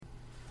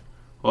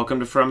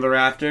Welcome to From the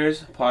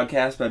Rafters, a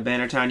podcast by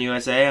Bannertown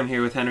USA. I'm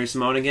here with Henry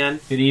Simone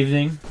again. Good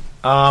evening.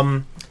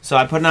 So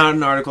I put out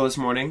an article this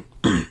morning.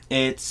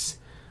 It's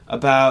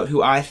about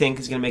who I think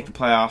is going to make the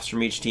playoffs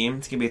from each team.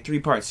 It's going to be a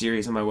 3-part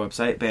series on my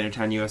website,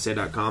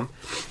 bannertownusa.com.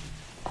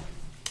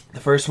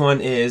 The first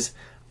one is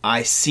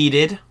I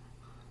seeded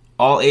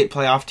all 8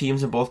 playoff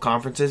teams in both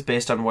conferences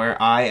based on where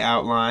I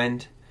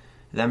outlined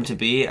them to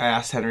be. I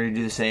asked Henry to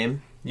do the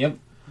same. Yep.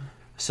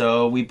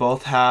 So we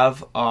both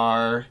have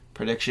our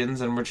predictions,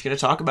 and we're just going to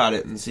talk about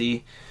it and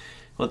see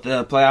what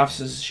the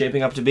playoffs is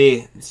shaping up to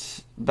be.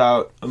 It's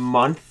about a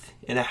month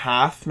and a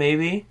half,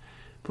 maybe,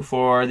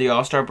 before the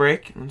All-Star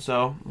break, and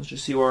so let's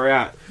just see where we're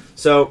at.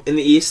 So, in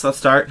the East, let's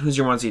start. Who's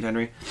your 1 seed,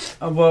 Henry?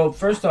 Well,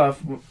 first off,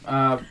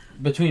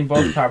 between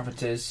both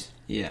conferences,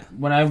 Yeah.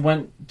 when I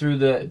went through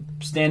the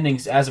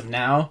standings as of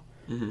now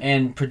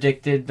and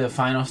predicted the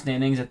final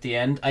standings at the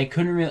end,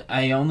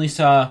 I only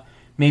saw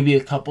maybe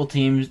a couple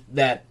teams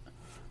that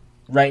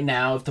right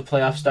now, if the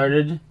playoffs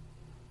started,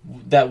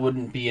 that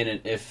wouldn't be in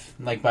it if,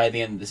 like, by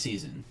the end of the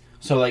season.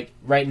 So, like,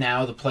 right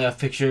now, the playoff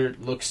picture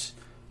looks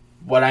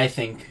what I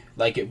think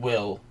like it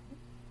will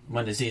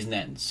when the season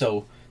ends.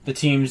 So, the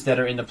teams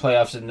that are in the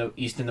playoffs in the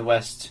East and the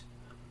West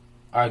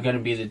are going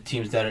to be the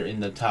teams that are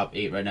in the top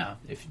 8 right now.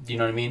 Do you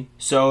know what I mean?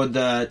 So,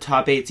 the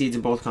top 8 seeds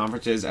in both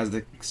conferences, as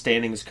the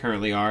standings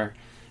currently are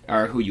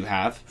who you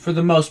have. For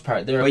the most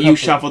part. But you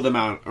shuffled them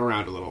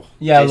around a little.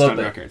 Yeah, based a little on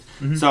bit. records.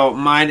 Mm-hmm. So,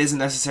 mine isn't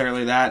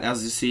necessarily that,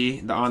 as you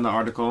see on the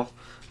article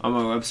on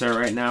my website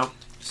right now.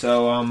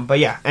 So, but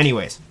yeah,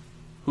 anyways.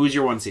 Who's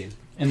your 1 seed?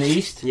 In the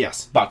East?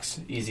 Yes. Bucks.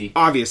 Easy.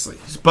 Obviously.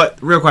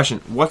 But, real question,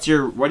 what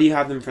do you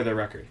have them for their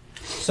record?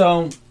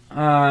 So,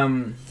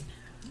 one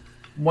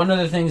of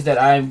the things that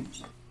I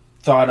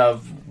thought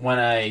of when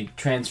I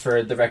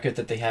transferred the record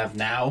that they have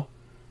now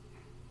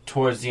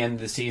towards the end of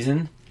the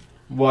season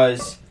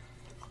was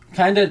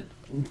kind of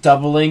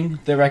doubling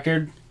the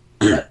record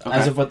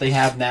as of what they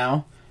have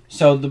now.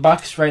 So, the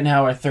Bucks right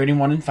now are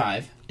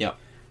 31-5. Yep.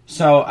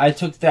 So, I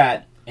took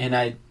that and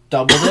I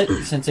doubled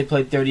it since they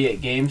played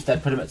 38 games.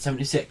 That put them at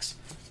 76.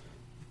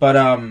 But,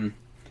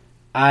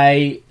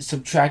 I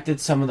subtracted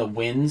some of the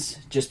wins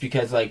just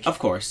because, like... Of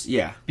course,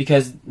 yeah.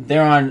 Because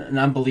they're on an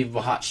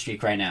unbelievable hot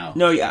streak right now.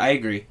 No, yeah, I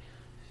agree.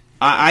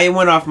 I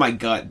went off my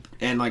gut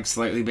and, like,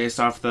 slightly based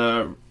off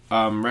the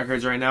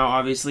records right now,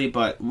 obviously,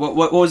 but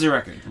what was your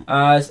record?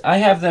 I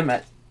have them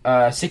at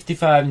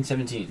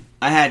 65-17.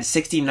 I had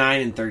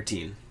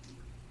 69-13.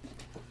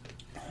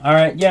 All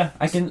right, yeah,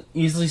 I can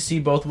easily see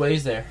both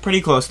ways there.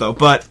 Pretty close, though.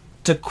 But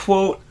to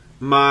quote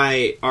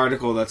my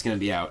article that's going to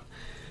be out,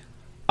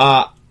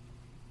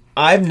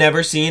 I've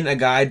never seen a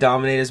guy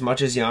dominate as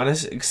much as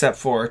Giannis, except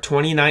for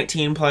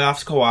 2019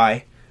 playoffs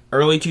Kawhi,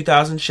 early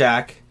 2000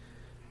 Shaq,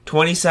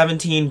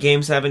 2017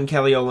 Game 7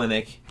 Kelly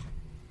Olynyk,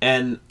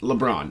 and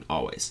LeBron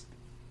always.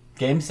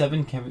 Game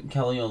 7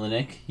 Kelly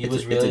Olynyk.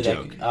 It's a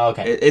joke. Oh,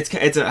 okay.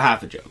 It's a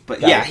half a joke, but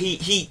Got yeah, it.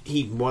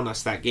 he won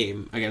us that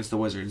game against the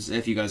Wizards.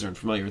 If you guys aren't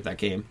familiar with that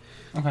game,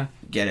 Okay.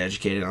 get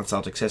educated on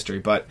Celtics history.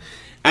 But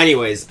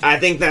anyways, I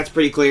think that's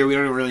pretty clear. We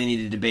don't really need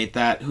to debate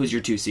that. Who's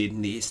your 2 seed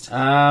in the East?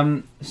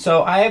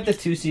 So I have the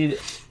 2 seed.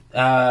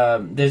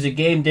 There's a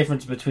game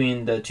difference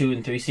between the 2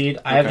 and 3 seed.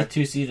 I have the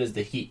 2 seed as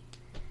the Heat.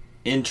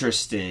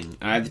 Interesting.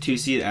 I have the 2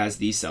 seed as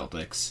the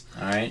Celtics.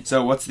 All right.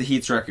 So what's the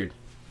Heat's record?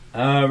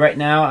 Right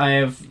now, I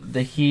have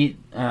the Heat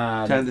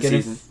Time of the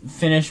season.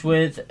 Finish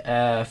with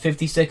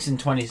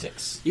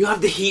 56-26. You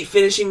have the Heat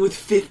finishing with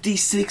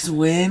 56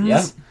 wins?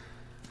 Yep.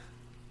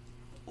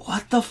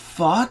 What the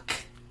fuck?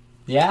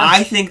 Yeah.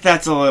 I think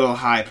that's a little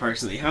high,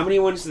 personally. How many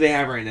wins do they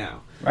have right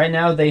now? Right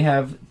now, they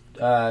have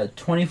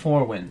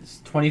 24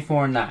 wins.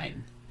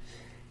 24-9.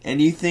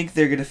 And you think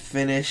they're going to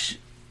finish...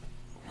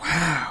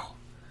 Wow.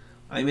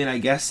 I mean, I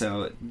guess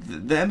so.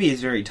 The NBA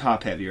is very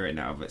top-heavy right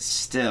now, but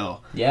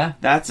still. Yeah.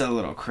 That's a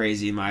little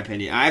crazy, in my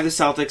opinion. I have the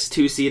Celtics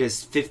 2 seed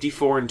as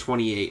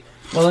 54-28.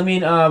 Well, I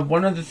mean,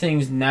 one of the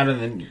things, now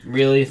that I'm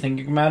really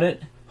thinking about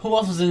it, who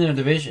else is in their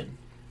division?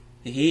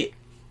 The Heat?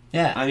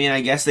 Yeah. I mean,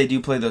 I guess they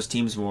do play those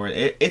teams more.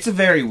 It's a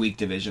very weak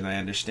division, I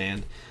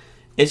understand.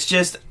 It's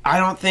just, I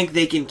don't think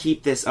they can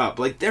keep this up.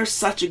 Like, they're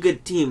such a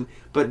good team,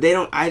 but they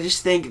don't... I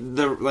just think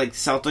the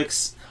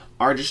Celtics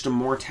are just a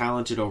more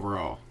talented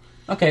overall.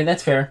 Okay,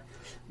 that's fair.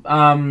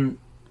 I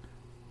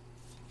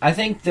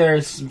think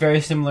they're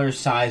very similar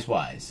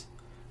size-wise.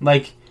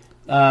 Like,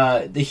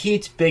 the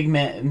Heat's big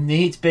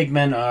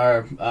men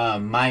are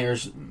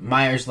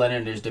Myers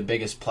Leonard is the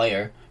biggest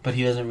player, but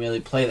he doesn't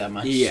really play that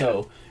much. Yeah.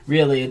 So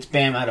really, it's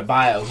Bam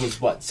Adebayo, who's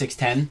what,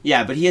 6'10"?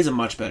 Yeah, but he is a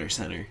much better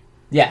center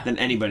Yeah. than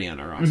anybody on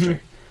our roster.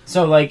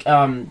 So like, the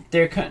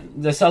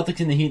Celtics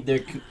and the Heat,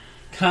 they're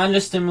kind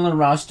of similar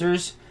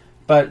rosters,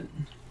 but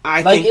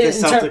I like think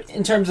the Celtics...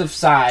 in terms of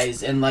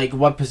size and like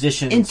what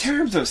positions. In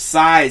terms of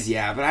size,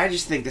 yeah, but I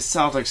just think the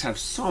Celtics have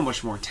so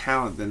much more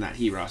talent than that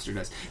Heat roster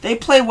does. They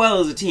play well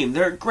as a team.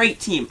 They're a great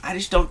team. I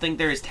just don't think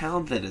they're as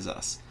talented as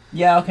us.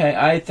 Yeah, okay.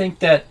 I think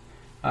that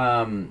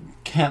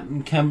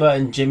Kemba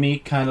and Jimmy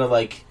kind of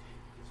like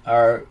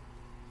are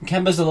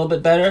Kemba's a little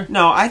bit better.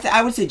 No,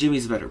 I would say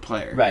Jimmy's a better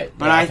player. Right.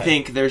 But yeah, I okay.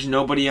 think there's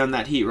nobody on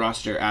that Heat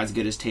roster as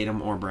good as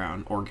Tatum or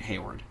Brown or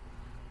Hayward.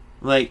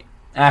 Like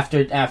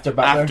After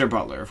Butler? after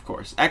Butler, of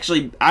course.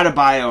 Actually,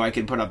 Adebayo I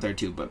could put up there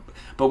too,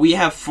 but we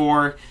have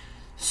 4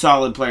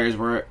 solid players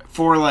where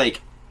 4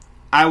 like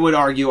I would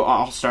argue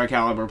all-star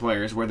caliber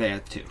players where they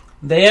have 2.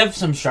 They have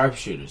some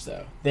sharpshooters,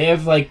 though. They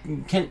have,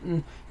 like,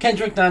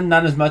 Kendrick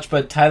not as much,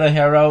 but Tyler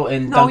Herro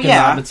and Duncan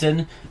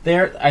Robinson.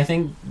 I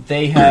think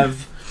they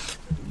have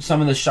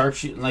some of the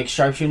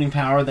sharpshooting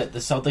power that the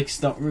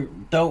Celtics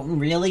don't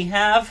really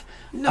have.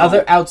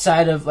 No.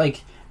 Outside of,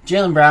 like,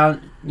 Jaylen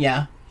Brown,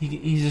 yeah,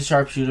 he's a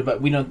sharpshooter,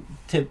 but we don't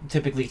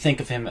typically think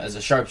of him as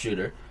a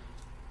sharpshooter.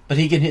 But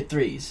he can hit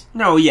threes.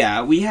 No,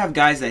 yeah, we have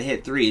guys that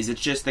hit threes.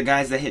 It's just the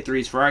guys that hit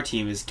threes for our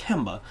team is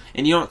Kemba.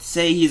 And you don't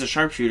say he's a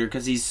sharpshooter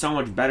because he's so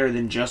much better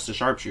than just a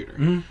sharpshooter.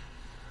 Mm-hmm.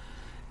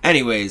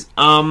 Anyways,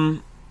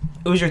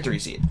 who's your 3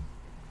 seed?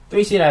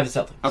 3 seed, I have the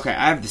Celtics. Okay,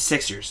 I have the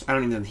Sixers. I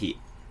don't even have the Heat.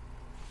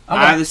 Okay.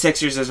 I have the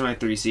Sixers as my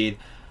 3 seed.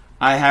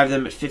 I have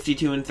them at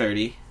 52 and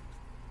 30.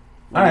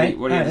 What do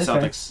you have the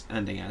Celtics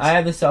ending as? I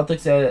have the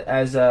Celtics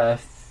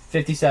as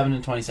 57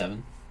 and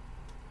 27.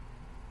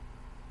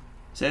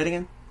 Say that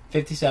again?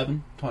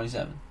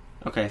 57-27.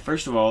 Okay,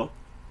 first of all,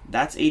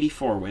 that's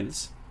 84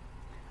 wins.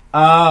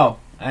 Oh,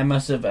 I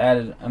must have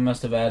added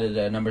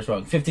numbers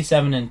wrong.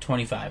 57 and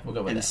 25. We'll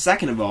go with And that.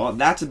 second of all,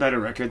 that's a better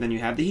record than you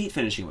have the Heat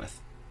finishing with.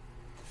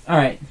 All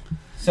right.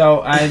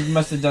 So I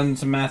must have done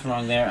some math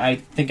wrong there. I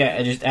think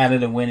I just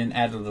added a win and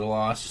added a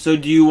loss. So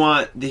do you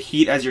want the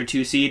Heat as your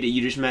 2 seed?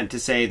 You just meant to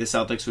say the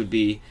Celtics would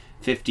be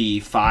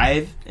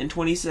 55 and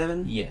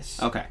 27?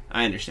 Yes. Okay,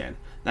 I understand.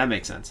 That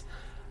makes sense.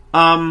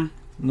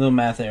 Little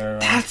math error.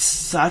 That's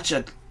such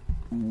a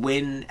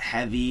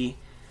win-heavy...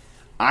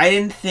 I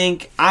didn't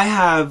think... I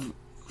have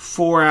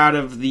 4 out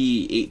of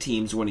the 8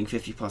 teams winning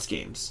 50-plus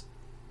games.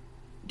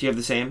 Do you have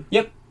the same?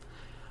 Yep.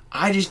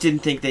 I just didn't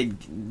think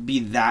they'd be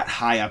that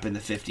high up in the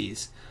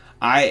 50s.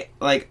 I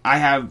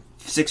have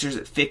Sixers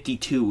at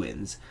 52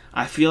 wins.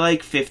 I feel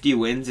like 50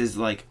 wins is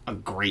like a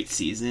great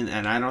season,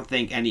 and I don't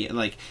think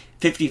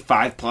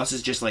 55 plus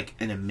is just like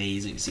an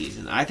amazing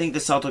season. I think the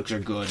Celtics are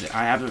good.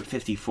 I have them at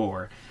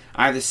 54.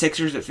 I have the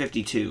Sixers at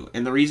 52,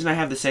 and the reason I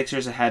have the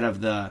Sixers ahead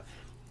of the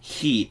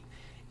Heat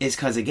is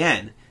because,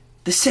 again,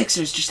 the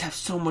Sixers just have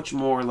so much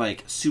more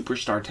like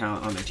superstar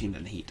talent on their team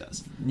than the Heat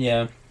does.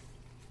 Yeah.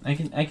 I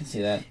can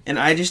see that. And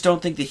I just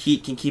don't think the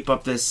Heat can keep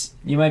up this.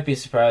 You might be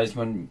surprised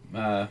when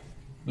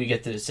we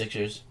get to the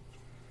Sixers.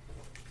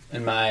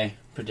 In my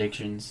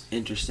predictions.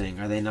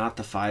 Interesting. Are they not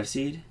the 5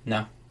 seed?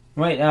 No.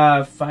 Wait,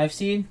 5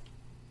 seed?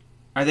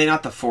 Are they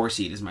not the 4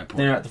 seed is my point.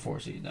 They're not the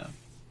 4 seed, no.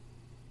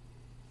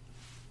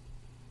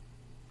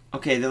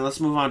 Okay, then let's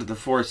move on to the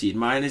 4 seed.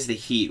 Mine is the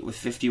Heat with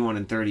 51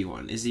 and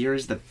 31. Is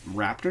yours the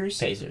Raptors?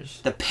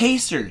 Pacers. The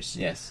Pacers?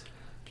 Yes.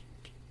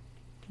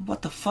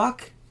 What the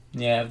fuck?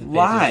 Yeah, I have the Pacers.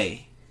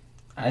 Why?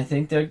 I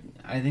think they're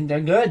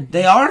good.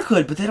 They are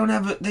good, but they don't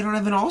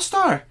have an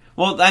all-star.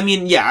 Well, I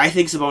mean, yeah, I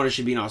think Sabonis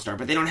should be an all-star,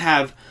 but they don't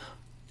have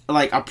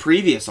like a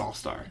previous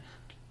all-star.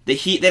 The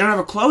Heat, they don't have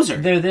a closer.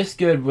 They're this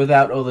good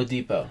without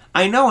Oladipo.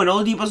 I know, and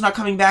Oladipo's not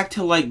coming back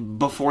till like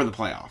before the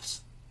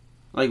playoffs.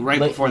 Like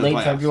before the playoffs.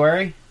 Late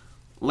February?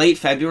 Late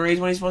February is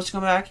when he's supposed to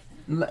come back?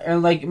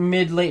 Like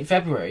mid-late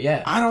February,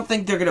 yeah. I don't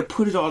think they're going to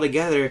put it all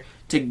together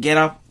to get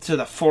up to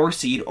the 4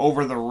 seed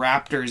over the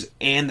Raptors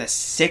and the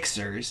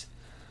Sixers.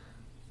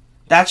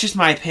 That's just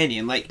my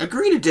opinion. Like,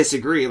 agree to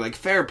disagree. Like,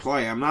 fair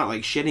play. I'm not,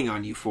 like, shitting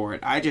on you for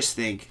it. I just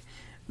think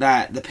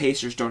that the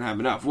Pacers don't have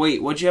enough.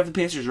 Wait, what'd you have the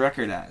Pacers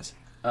record as?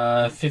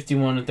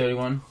 51 and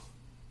 31.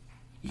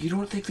 You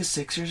don't think the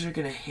Sixers are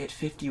going to hit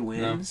 50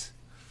 wins?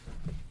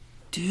 No.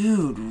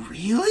 Dude,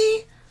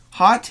 really?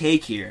 Hot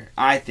take here.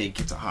 I think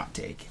it's a hot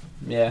take.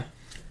 Yeah.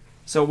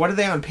 So what are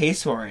they on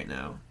pace for right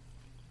now?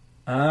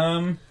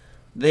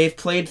 They've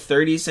played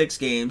 36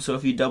 games, so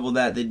if you double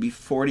that, they'd be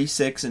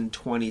 46 and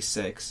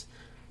 26.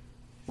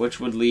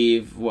 Which would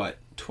leave, what,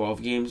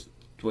 12 games?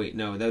 Wait,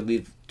 no, that would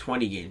leave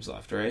 20 games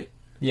left, right?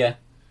 Yeah.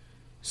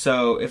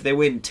 So if they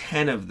win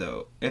 10 of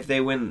those,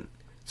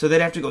 so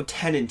they'd have to go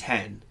 10 and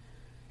 10.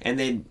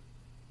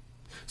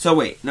 So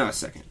wait, no, a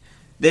second.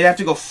 They'd have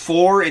to go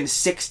 4 and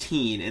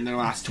 16 in their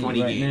last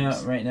 20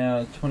 games. Right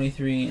now,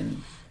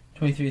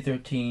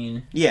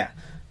 23-13. Yeah.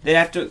 They'd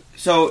have to,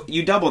 so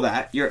you double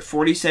that, you're at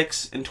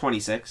 46 and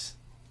 26.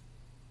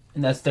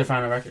 And that's their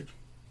final record.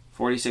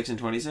 46 and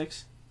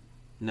 26?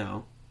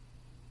 No.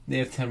 They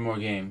have 10 more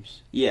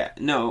games. Yeah,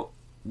 no.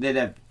 They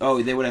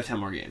would have 10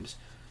 more games.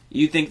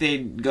 You think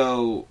they'd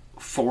go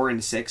 4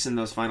 and 6 in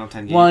those final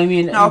 10 games? Well, I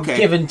mean, okay.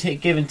 give and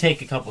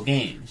take a couple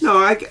games. No,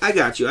 I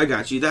got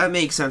you. That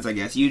makes sense, I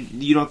guess.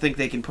 You don't think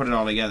they can put it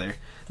all together.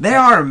 They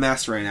are a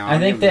mess right now. I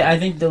think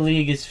the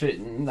league is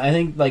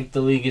the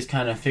league has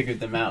kind of figured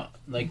them out.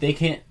 Like they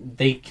can't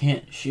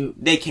shoot.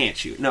 They can't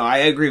shoot. No, I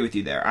agree with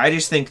you there. I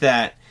just think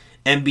that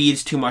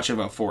Embiid's too much of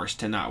a force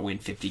to not win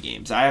 50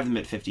 games. I have them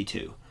at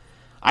 52.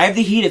 I have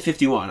the Heat at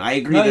 51. I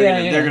agree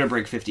they're going to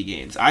break 50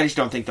 games. I just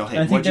don't think they'll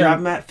hit. What do you have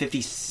them at?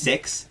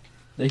 56?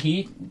 The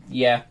Heat,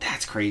 yeah.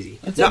 That's crazy.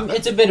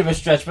 It's a bit of a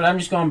stretch, but I'm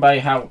just going by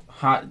how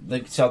hot the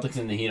Celtics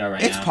and the Heat are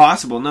right now. It's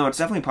possible. No, it's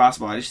definitely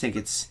possible. I just think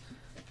it's...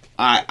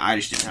 I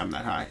just didn't have them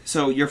that high.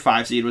 So your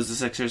 5 seed was the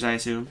Sixers, I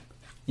assume?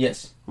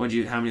 Yes. How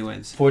many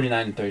wins?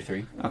 49 and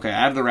 33. Okay,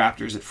 I have the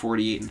Raptors at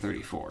 48 and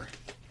 34.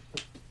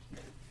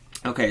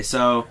 Okay,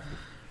 so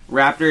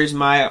Raptors,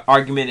 my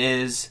argument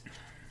is...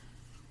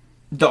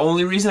 The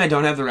only reason I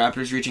don't have the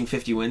Raptors reaching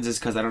 50 wins is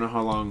because I don't know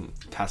how long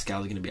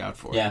Pascal is going to be out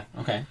for. Yeah,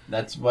 okay.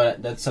 That's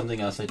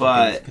something else I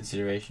took into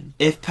consideration.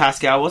 If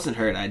Pascal wasn't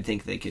hurt, I'd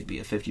think they could be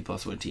a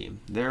 50-plus win team.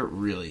 They're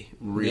really,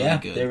 really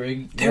good.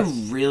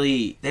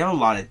 They have a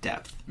lot of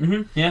depth.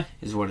 Mm-hmm, yeah.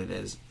 Is what it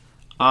is.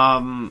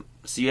 So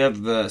you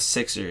have the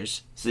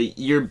Sixers. So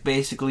your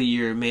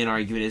main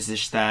argument is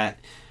just that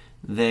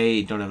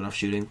they don't have enough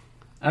shooting.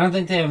 I don't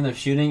think they have enough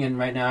shooting, and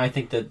right now I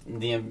think that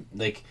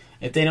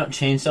if they don't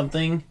change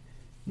something...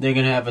 They're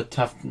gonna have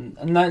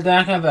they're not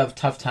gonna have a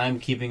tough time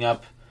keeping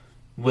up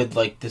with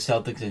the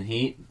Celtics and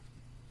Heat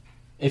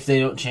if they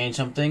don't change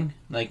something.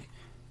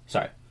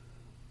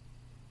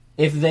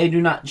 If they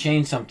do not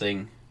change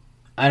something,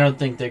 I don't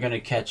think they're gonna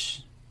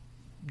catch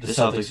the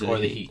Celtics or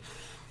the Heat.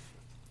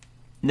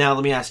 Now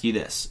let me ask you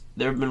this: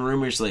 there have been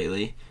rumors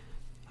lately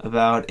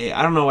about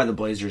I don't know why the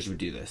Blazers would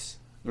do this.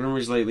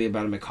 Rumors lately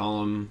about a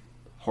McCollum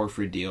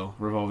Horford deal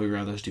revolving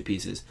around those two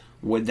pieces.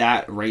 Would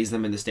that raise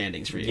them in the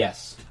standings for you?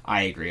 Yes.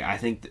 I agree. I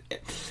think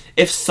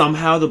if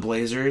somehow the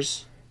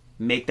Blazers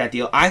make that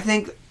deal, I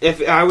think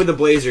if I were the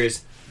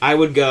Blazers, I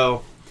would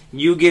go,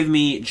 you give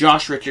me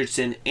Josh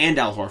Richardson and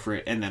Al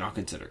Horford, and then I'll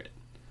consider it.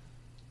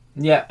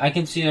 Yeah, I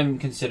can see them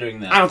considering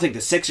that. I don't think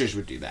the Sixers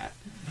would do that.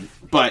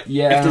 But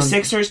if the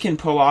Sixers can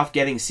pull off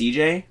getting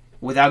CJ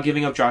without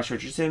giving up Josh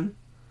Richardson,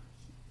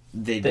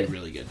 they'd be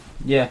really good.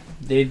 Yeah,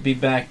 they'd be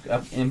back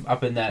up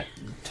in that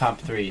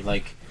top 3.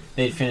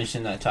 They'd finish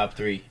in that top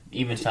 3.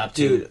 Even top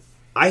 2. Dude,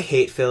 I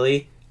hate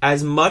Philly.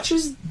 As much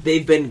as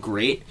they've been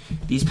great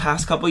these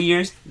past couple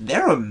years,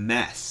 they're a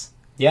mess.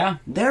 Yeah.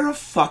 They're a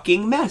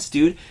fucking mess,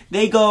 dude.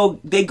 They go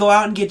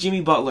out and get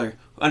Jimmy Butler,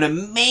 an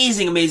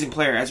amazing, amazing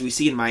player, as we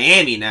see in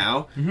Miami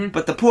now. Mm-hmm.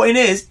 But the point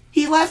is,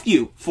 he left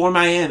you for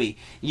Miami.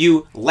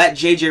 You let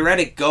J.J.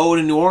 Redick go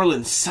to New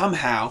Orleans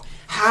somehow.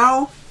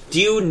 How do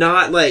you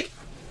not,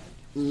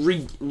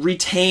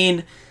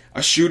 retain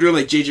a shooter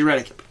like J.J.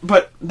 Redick?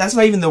 But that's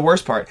not even the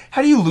worst part.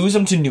 How do you lose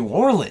him to New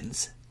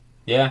Orleans?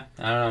 Yeah,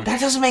 I don't know.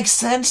 That doesn't make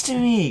sense to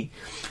me.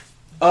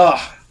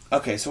 Ugh.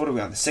 Okay, so what are we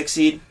on? The 6th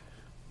seed?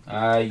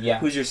 Yeah.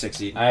 Who's your 6th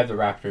seed? I have the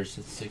Raptors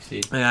at the 6th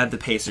seed. I have the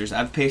Pacers. I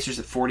have the Pacers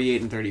at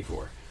 48 and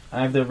 34.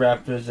 I have the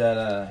Raptors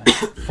at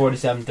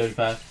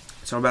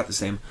 47-35. So about the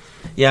same.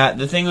 Yeah,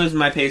 the thing was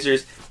my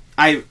Pacers,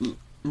 I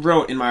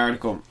wrote in my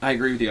article, I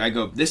agree with you. I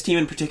go, this team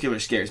in particular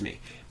scares me.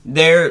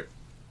 They're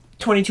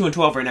 22 and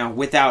 12 right now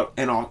without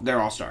their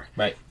all-star.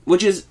 Right.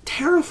 Which is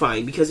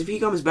terrifying because if he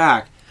comes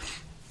back,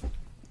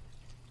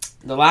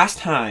 the last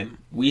time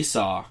we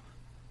saw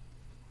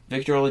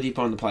Victor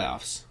Oladipo in the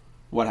playoffs,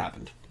 what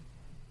happened?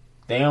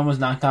 They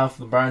almost knocked off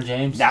LeBron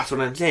James. That's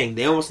what I'm saying.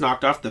 They almost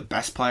knocked off the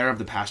best player of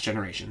the past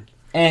generation.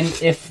 And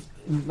if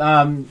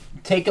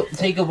take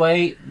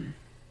away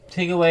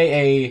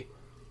a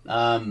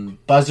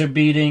buzzer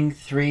beating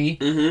 3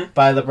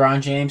 by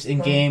LeBron James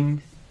in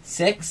Game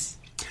 6.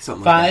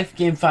 Something 5, like that.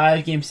 Game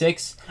 5, Game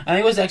 6. I think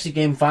it was actually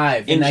Game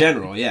 5. In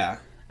general, yeah.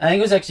 I think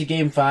it was actually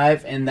Game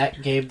 5, and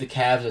that gave the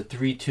Cavs a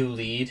 3-2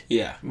 lead.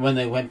 Yeah. When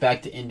they went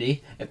back to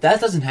Indy. If that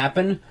doesn't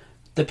happen,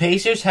 the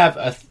Pacers have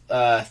a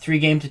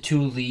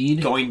 3-2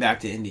 lead. Going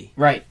back to Indy.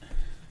 Right.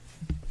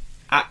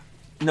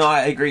 No,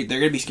 I agree. They're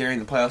going to be scary in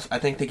the playoffs. I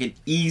think they could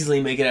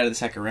easily make it out of the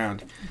second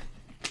round.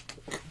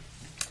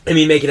 I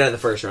mean, make it out of the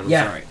first round.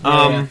 I'm sorry.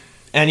 Yeah.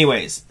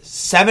 Anyways,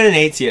 7 and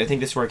 8 seed. I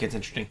think this is where it gets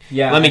interesting.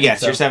 Yeah. Let me guess.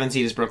 So. Your 7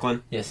 seed is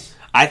Brooklyn? Yes.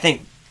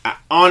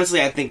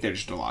 Honestly, I think they're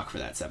just a lock for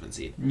that 7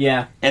 seed.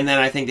 Yeah. And then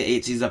I think the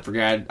 8 seed's up for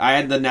grad. I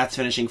had the Nets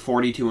finishing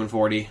 42 and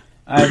 40.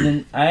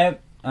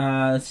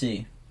 Let's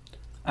see.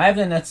 I have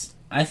the Nets,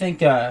 I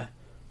think,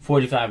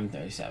 45 and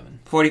 37.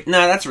 40.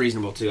 No, that's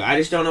reasonable too. I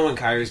just don't know when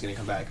Kyrie's going to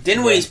come back.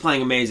 Dinwiddie's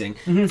playing amazing.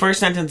 Mm-hmm. First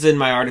sentence in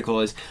my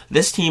article is,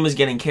 this team is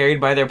getting carried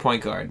by their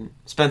point guard,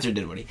 Spencer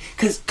Dinwiddie.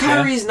 Because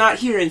Kyrie's not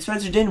here and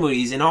Spencer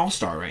Dinwiddie's an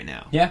all-star right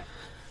now. Yeah.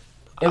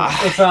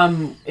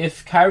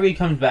 If Kyrie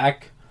comes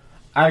back,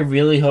 I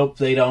really hope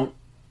they don't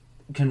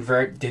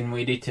convert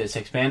Dinwiddie to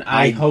 6-man.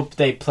 I hope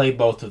they play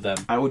both of them.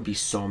 I would be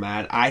so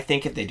mad. I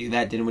think if they do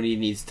that, Dinwiddie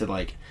needs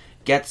to,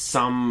 get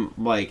some,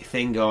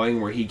 thing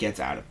going where he gets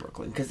out of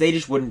Brooklyn. Because they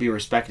just wouldn't be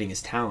respecting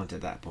his talent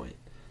at that point.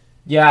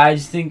 Yeah, I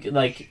just think, Lou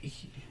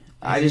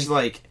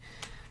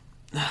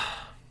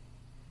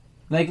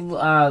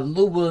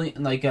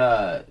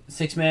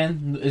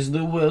 6-man. Is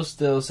Lou Will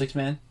still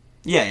 6-man?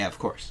 Yeah, of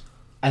course.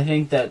 I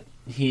think that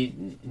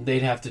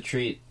they'd have to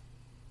treat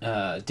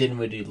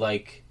Dinwiddie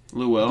like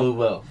Lou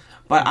Will.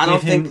 But I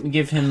don't think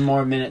give him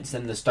more minutes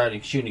than the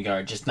starting shooting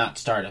guard, just not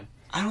start him.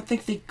 I don't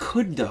think they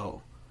could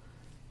though.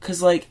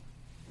 Cuz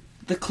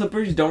the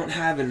Clippers don't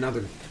have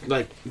another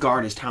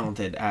guard as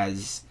talented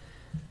as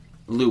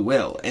Lou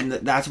Will, and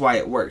that's why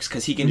it works,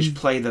 because he can just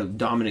play the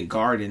dominant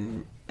guard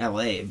in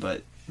LA,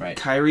 but Right.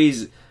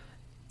 Kyrie's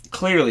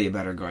clearly a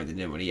better guard than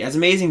Dinwiddie. As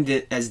amazing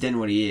as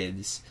Dinwiddie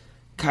is,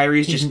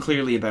 Kyrie's just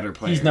clearly a better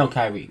player. He's no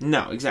Kyrie.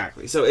 No,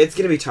 exactly. So it's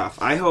going to be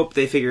tough. I hope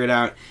they figure it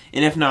out,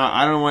 and if not,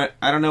 I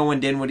don't know when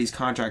Dinwiddie's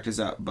contract is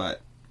up,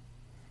 but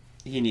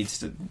he needs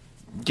to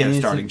get a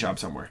starting job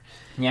somewhere.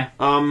 Yeah.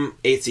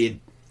 8 seed.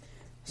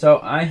 So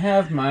I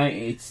have my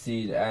 8th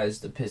seed as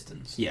the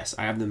Pistons. Yes,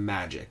 I have the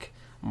Magic.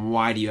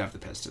 Why do you have the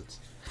Pistons?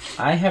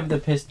 I have the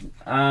Pistons.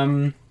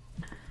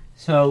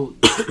 So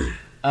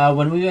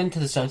when we went to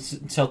the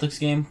Celtics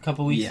game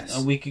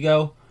a week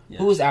ago, Yes.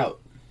 who was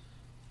out?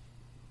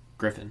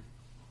 Griffin.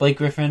 Blake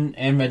Griffin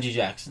and Reggie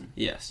Jackson.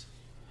 Yes.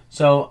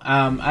 So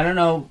I don't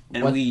know.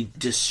 And we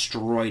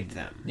destroyed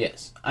them.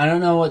 Yes, I don't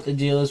know what the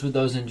deal is with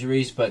those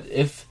injuries, but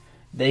if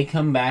they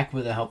come back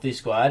with a healthy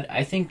squad,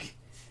 I think,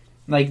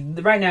 like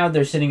right now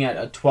they're sitting at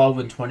a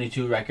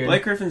 12-22 record.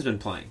 Blake Griffin's been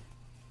playing.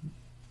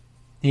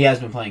 He has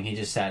been playing. He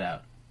just sat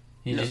out.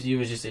 He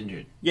was just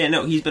injured. Yeah,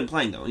 no, he's been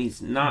playing though, and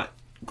he's not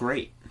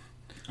great.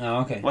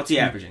 Oh, okay. What's he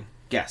averaging?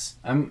 Guess.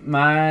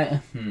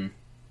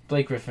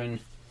 Blake Griffin,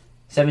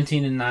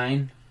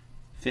 17-9.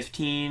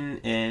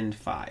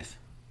 15-5.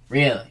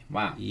 Really?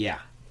 Wow. Yeah.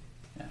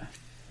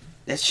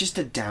 That's just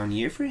a down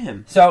year for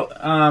him. So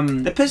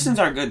the Pistons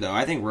are good though.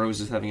 I think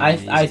Rose is having.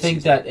 I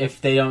think that if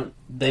they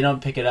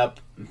don't pick it up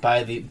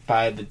by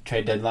the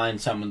trade deadline,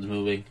 someone's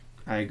moving.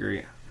 I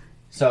agree.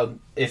 So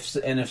if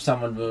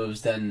someone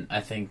moves, then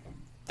I think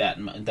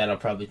that'll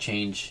probably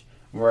change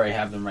where I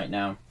have them right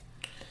now.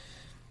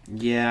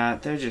 Yeah,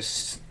 they're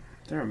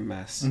a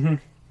mess. Mm-hmm.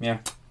 Yeah,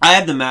 I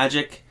have the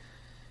Magic,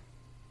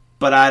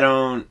 but I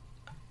don't.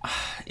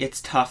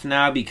 It's tough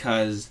now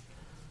because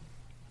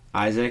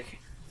Isaac.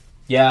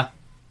 Yeah,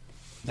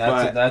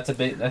 that's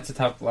a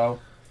tough blow.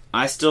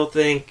 I still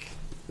think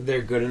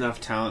they're good enough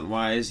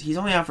talent-wise. He's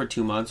only out for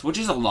 2 months, which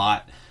is a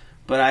lot,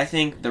 but I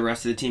think the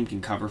rest of the team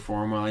can cover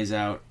for him while he's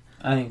out.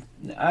 I think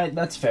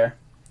that's fair.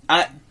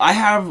 I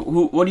have.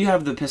 What do you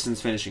have the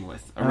Pistons finishing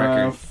with? A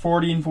record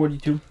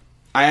 40-42.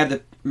 I have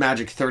the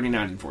Magic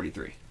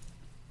 39-43.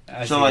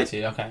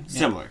 Okay,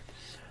 similar.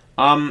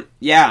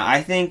 Yeah,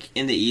 I think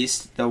in the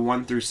East, the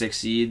 1 through 6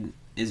 seed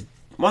is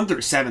 1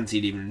 through 7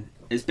 seed even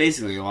is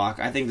basically a lock.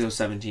 I think those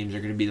 7 teams are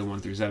going to be the 1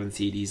 through 7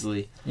 seed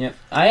easily. Yeah,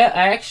 I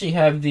actually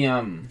have the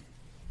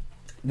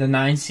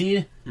 9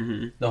 seed,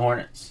 the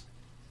Hornets.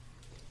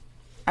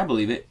 I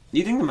believe it. Do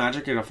you think the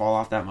Magic are going to fall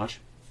off that much?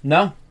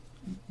 No,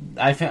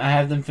 I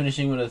have them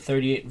finishing with a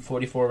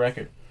 38-44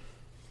 record.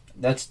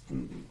 That's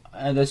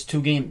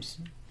 2 games.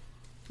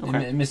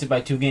 Okay. They missed it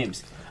by 2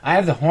 games. I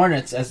have the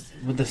Hornets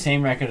with the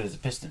same record as the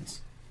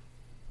Pistons.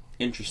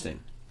 Interesting.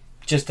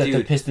 Just that the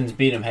Dude, Pistons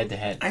beat them head to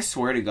head. I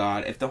swear to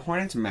God, if the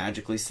Hornets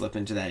magically slip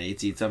into that 8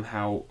 seed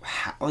somehow,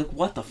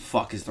 what the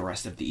fuck is the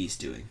rest of the East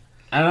doing?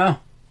 I don't know.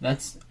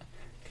 That's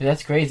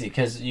crazy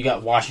because you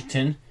got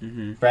Washington.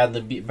 Mm-hmm.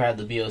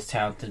 Bradley Beal's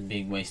talented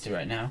being wasted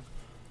right now.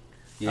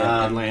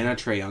 Yeah, Atlanta,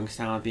 Trae Young's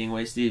talent being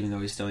wasted, even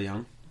though he's still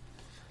young.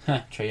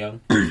 Trae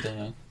Young, still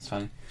young. It's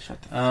fine. Shut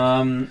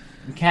the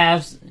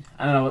Cavs.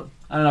 I don't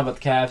know about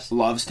the Cavs.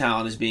 Love's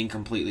talent is being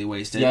completely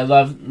wasted. Yeah,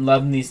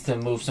 Love needs to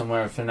move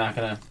somewhere if they're not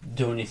gonna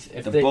do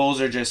anything. The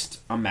Bulls are just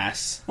a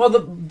mess. Well,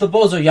 the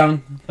Bulls are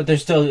young, but they're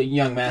still a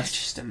young mess.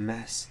 It's just a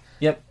mess.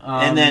 Yep.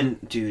 And then,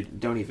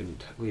 dude, we're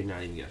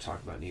not even gonna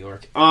talk about New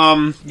York.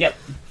 Yep.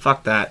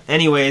 Fuck that.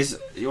 Anyways,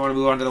 you want to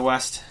move on to the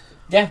West?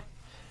 Yeah.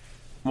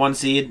 1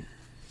 seed.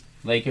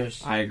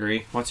 Lakers. I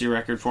agree. What's your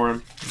record for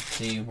him? Let's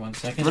see, 1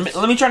 second.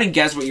 Let me try to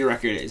guess what your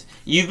record is.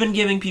 You've been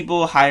giving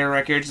people higher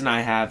records than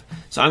I have,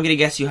 so I'm gonna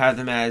guess you have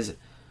them as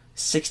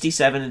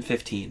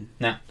 67-15.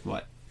 No.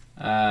 What?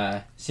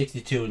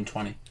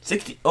 62-20.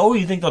 60. Oh,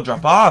 you think they'll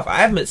drop off? I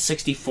have them at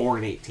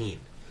 64-18.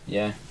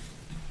 Yeah.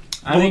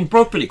 I mean,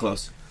 both pretty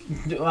close.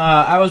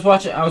 I was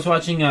watching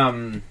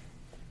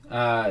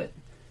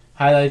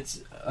highlights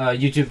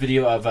YouTube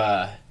video of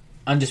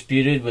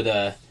Undisputed with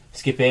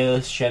Skip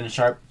Bayless, Shannon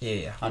Sharp.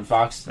 Yeah. On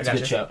Fox. It's a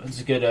good show.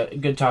 It's a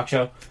good talk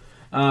show.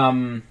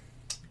 The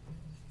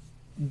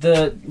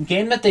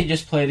game that they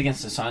just played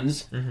against the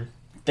Suns,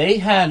 they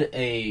had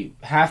a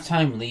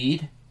halftime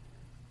lead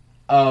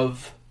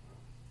of,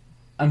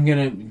 I'm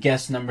gonna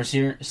guess numbers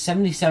here,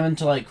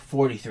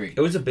 77-43. It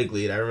was a big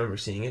lead. I remember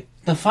seeing it.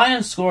 The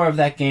final score of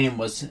that game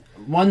was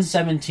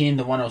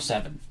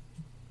 117-107.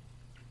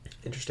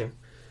 Interesting.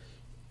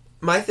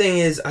 My thing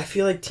is, I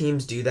feel like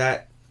teams do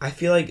that. I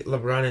feel like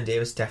LeBron and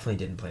Davis definitely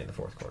didn't play in the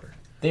fourth quarter.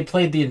 They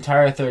played the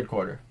entire third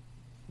quarter.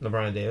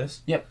 LeBron and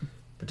Davis? Yep.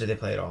 But did they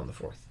play it all in the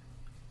fourth?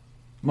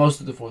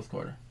 Most of the fourth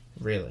quarter.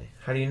 Really?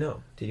 How do you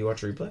know? Did you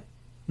watch a replay?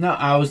 No,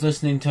 I was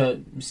listening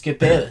to Skip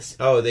Bayless.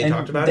 Oh, they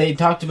talked about it? They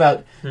talked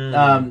about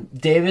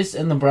Davis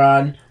and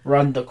LeBron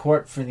run the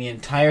court for the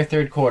entire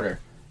third quarter.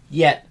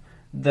 Yet,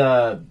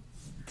 the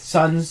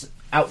Suns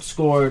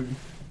outscored...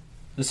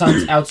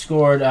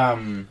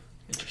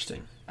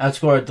 Interesting.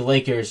 Outscored the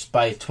Lakers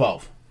by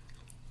 12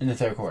 in the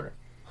third quarter.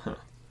 Huh.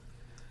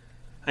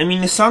 I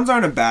mean, the Suns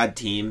aren't a bad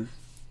team.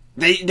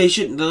 The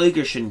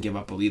Lakers shouldn't give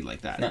up a lead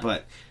like that. No.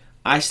 But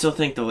I still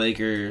think the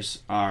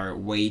Lakers are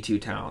way too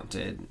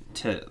talented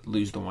to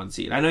lose the 1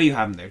 seed. I know you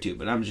have them there too,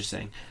 but I'm just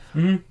saying.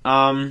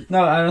 Mm-hmm.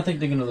 No, I don't think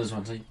they're going to lose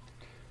 1 seed.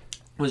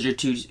 Who was your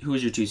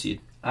 2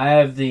 seed? I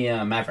have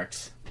the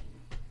Mavericks.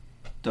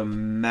 The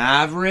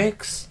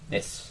Mavericks?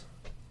 Yes.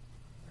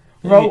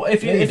 Well,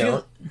 if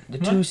you the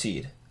 2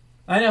 seed.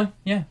 I know,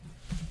 yeah.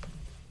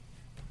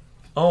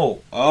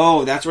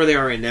 Oh, that's where they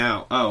are right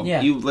now. Oh,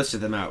 yeah. You listed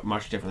them out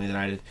much differently than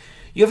I did.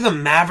 You have the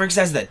Mavericks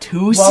as the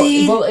 2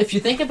 seed? Well, if you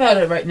think about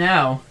it right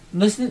now,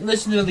 listen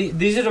to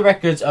these are the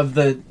records of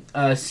the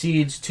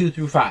seeds 2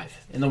 through 5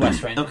 in the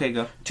West right now. Okay,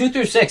 go. 2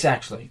 through 6,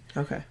 actually.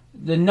 Okay.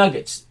 The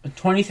Nuggets,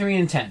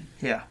 23-10.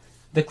 Yeah.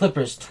 The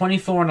Clippers,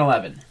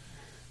 24-11.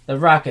 The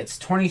Rockets,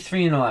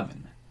 23-11.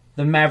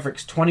 The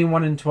Mavericks,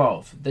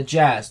 21-12. The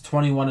Jazz,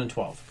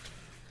 21-12.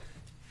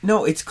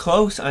 No, it's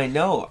close, I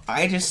know.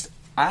 I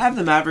have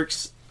the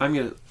Mavericks,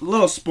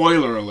 little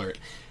spoiler alert,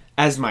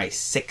 as my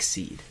 6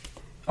 seed.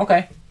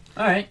 Okay.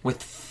 All right.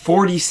 With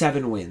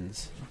 47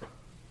 wins.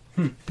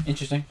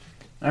 Interesting.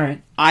 All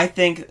right. I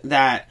think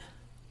that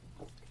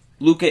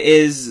Luka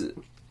is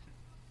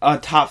a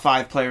top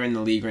 5 player in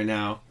the league right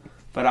now,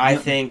 but I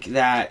think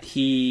that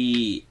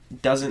he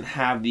doesn't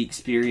have the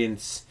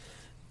experience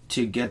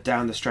to get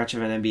down the stretch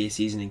of an NBA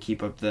season and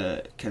keep up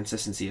the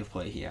consistency of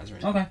play he has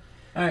right now. Okay.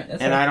 All right.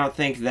 And I don't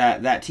think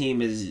that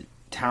team is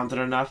talented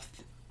enough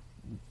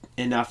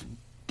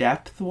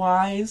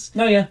depth-wise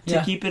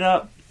to keep it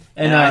up.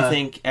 And I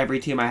think every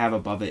team I have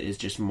above it is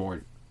just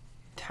more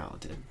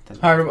talented.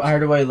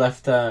 Hardaway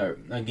left a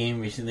game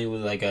recently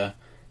with like a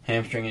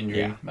hamstring injury.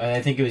 Yeah.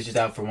 I think it was just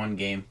out for 1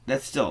 game.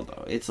 That's still,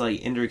 though. It's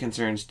like injury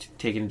concerns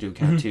taken into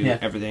account, too. Yeah.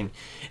 Everything.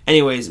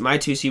 Anyways, my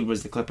 2 seed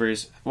was the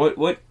Clippers.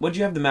 What'd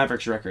you have the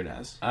Mavericks record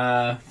as?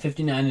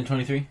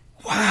 59-23.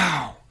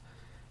 Wow.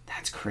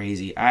 That's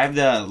crazy. I have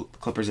the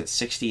Clippers at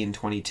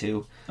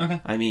 60-22.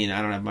 Okay. I mean,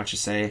 I don't have much to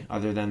say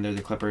other than they're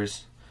the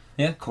Clippers.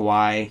 Yeah.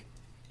 Kawhi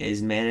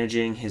is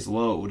managing his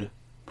load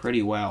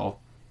pretty well,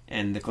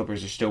 and the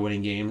Clippers are still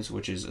winning games,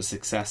 which is a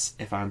success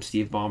if I'm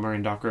Steve Ballmer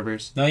and Doc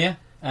Rivers. Oh, yeah.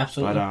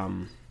 Absolutely. But,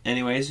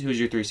 anyways, who's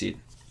your 3 seed?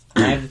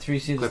 I have the 3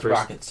 seed, the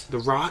Rockets. The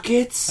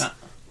Rockets?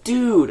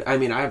 Dude, I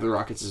mean, I have the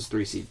Rockets as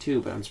 3 seed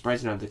too, but I'm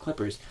surprised you don't have the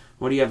Clippers.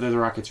 What do you have the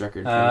Rockets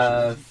record?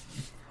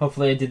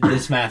 Hopefully I did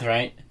this math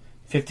right.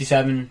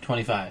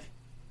 57-25.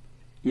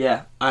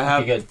 Yeah, I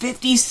have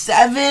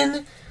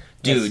 57?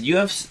 Dude, yes. You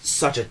have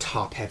such a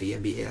top-heavy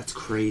NBA. That's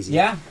crazy.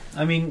 Yeah,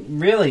 I mean,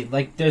 really,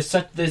 like there's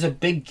a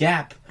big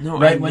gap. No,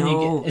 right I when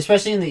know. you get,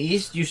 especially in the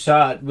East, you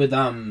saw it with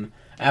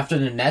after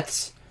the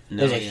Nets.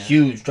 There's a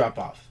huge drop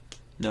off.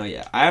 No,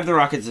 yeah, I have the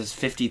Rockets as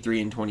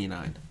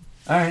 53-29.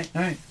 All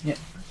right, yeah.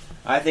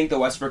 I think the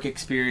Westbrook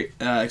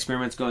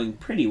experiment's going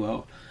pretty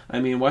well. I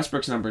mean,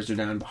 Westbrook's numbers are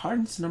down, but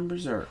Harden's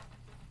numbers are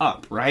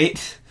up,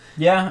 right?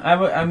 Yeah,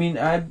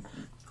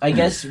 I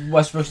guess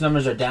Westbrook's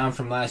numbers are down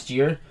from last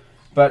year,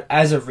 but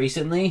as of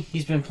recently,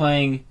 he's been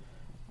playing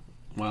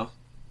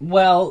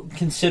well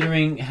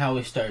considering how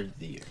he started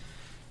the year.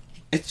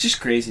 It's just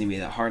crazy to me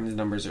that Harden's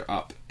numbers are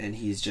up, and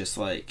he's just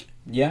like...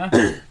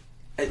 Yeah.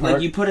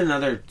 Like, you put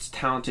another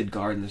talented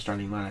guard in the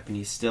starting lineup, and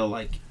he's still,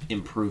 like,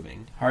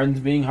 improving. Harden's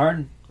being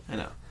Harden. I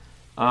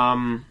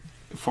know.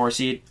 4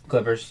 seed?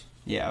 Clippers.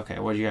 Yeah, okay.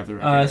 What do you have the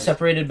record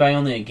separated by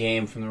only a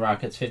game from the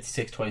Rockets,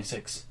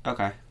 56-26.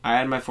 Okay. I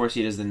had my 4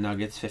 seed as the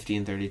Nuggets,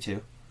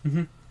 50-32.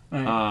 Mm-hmm.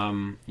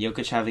 Right.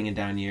 Jokic having a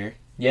down year.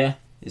 Yeah.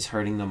 Is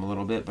hurting them a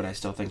little bit, but I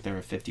still think they're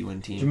a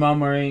 50-win team. Jamal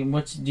Murray,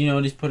 do you know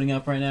what he's putting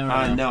up right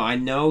now? No, I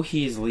know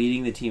he's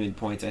leading the team in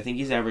points. I think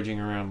he's averaging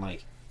around,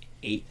 like,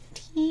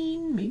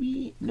 18,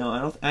 maybe?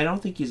 No, I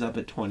don't think he's up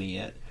at 20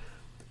 yet.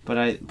 But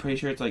I'm pretty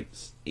sure it's like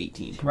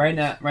 18 points.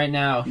 Right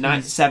now,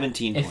 not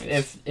 17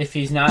 points. If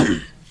he's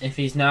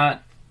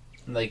not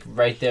like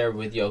right there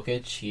with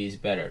Jokic, he's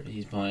better.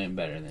 He's playing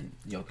better than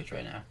Jokic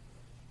right now.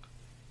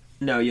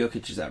 No,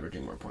 Jokic is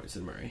averaging more points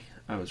than Murray.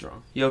 I was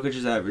wrong. Jokic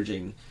is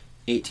averaging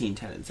 18,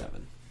 10, and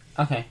 7.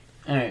 Okay.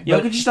 All right.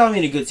 Jokic is still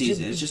having a good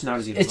season. It's just not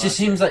as good as it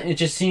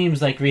just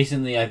seems like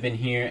recently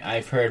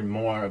I've heard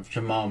more of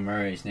Jamal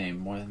Murray's name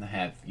more than I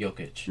have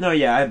Jokic. No,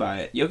 yeah, I buy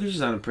it. Jokic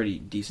is on a pretty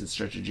decent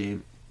stretch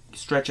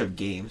of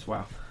games.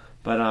 Wow.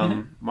 But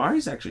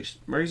Murray's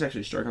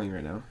actually struggling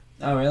right now.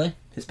 Oh, really?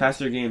 His past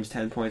 3 games,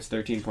 10 points,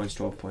 13 points,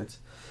 12 points.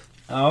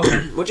 Oh, okay.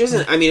 Which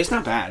isn't, I mean, it's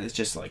not bad. It's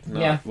just like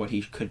not what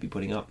he could be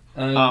putting up.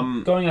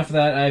 Going off of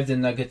that, I have the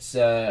Nuggets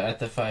at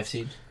the 5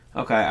 seed.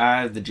 Okay,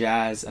 I have the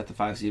Jazz at the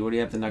 5 seed. What do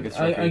you have the Nuggets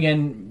record?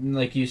 Again,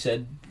 like you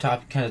said,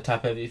 top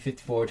heavy,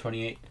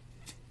 54-28.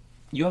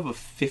 You have a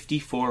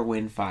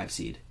 54-win 5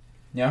 seed.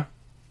 Yeah.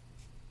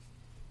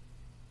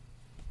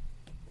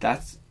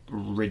 That's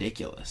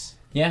ridiculous.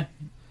 Yeah.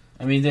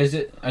 I mean, there's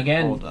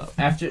again Hold up.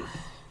 after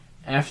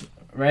the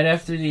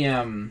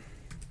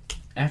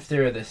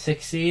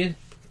 6 seed,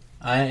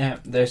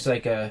 there's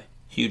like a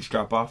huge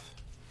drop off.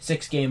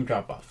 6-game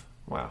drop off.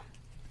 Wow.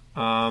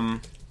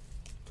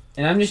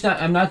 And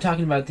I'm not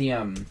talking about the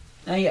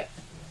I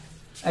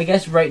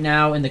guess right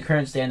now in the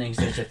current standings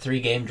there's a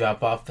 3-game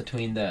drop off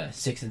between the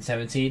 6 and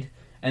 7 seed,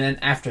 and then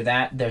after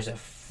that there's a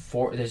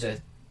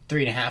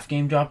 3.5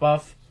 game drop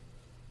off.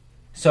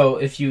 So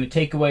if you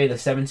take away the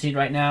 7 seed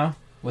right now,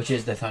 which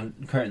is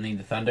currently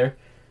the Thunder,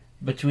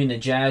 between the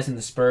Jazz and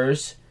the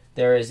Spurs,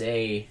 there is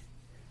a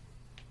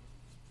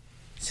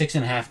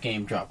 6.5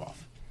 game drop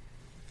off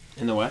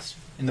In the West?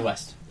 in the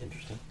West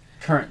Interesting.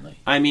 currently.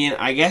 I mean,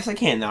 I guess I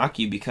can't knock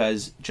you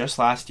because just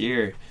last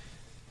year,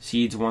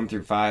 seeds 1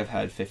 through 5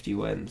 had 50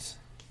 wins.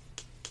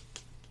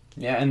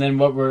 Yeah, and then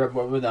what were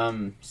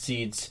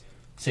seeds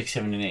 6,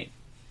 7, and 8?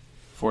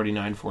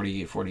 49,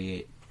 48,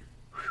 48.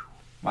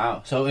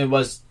 Wow, so it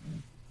was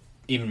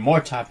even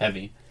more top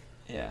heavy.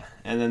 Yeah,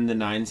 and then the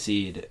 9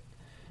 seed.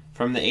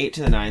 From the 8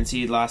 to the 9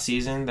 seed last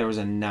season, there was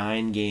a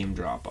 9-game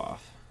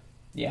drop-off.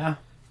 Yeah.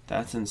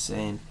 That's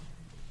insane.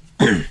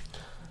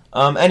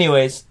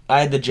 Anyways,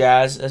 I had the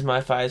Jazz as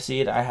my 5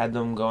 seed. I had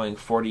them going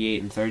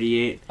 48 and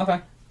 38.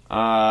 Okay.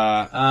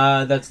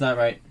 That's not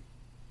right.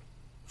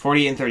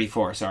 48 and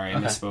 34, sorry, I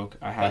Okay. misspoke.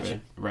 I have Gotcha.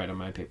 it right on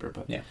my paper.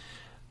 But Yeah.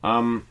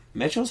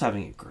 Mitchell's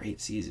having a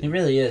great season. He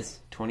really is.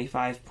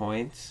 25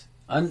 points.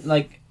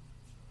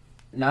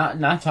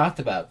 Not talked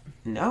about.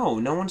 No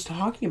one's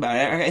talking about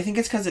it. I think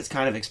it's because it's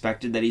kind of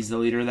expected that he's the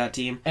leader of that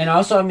team. And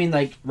also, I mean,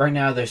 like, right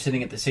now they're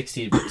sitting at the 6th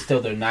seed, but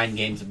still they're 9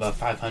 games above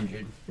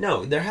 500.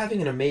 No, they're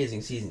having an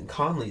amazing season.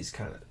 Conley's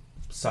kind of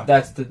sucking.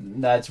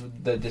 That's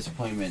the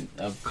disappointment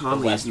of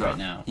Conley's the West not, right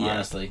now, yeah,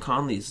 honestly.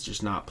 Conley's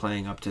just not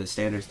playing up to the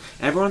standards.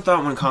 Everyone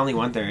thought when Conley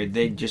went there,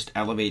 they'd just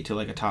elevate to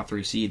like a top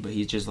 3 seed, but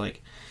he's just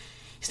like,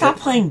 he's not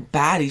playing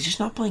bad, he's just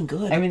not playing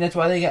good. I mean, that's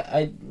why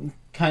I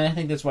kind of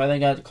think that's why they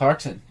got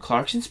Clarkson.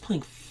 Clarkson's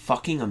playing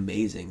fucking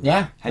amazing.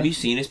 Yeah. Have you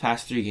seen his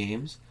past 3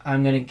 games?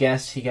 I'm going to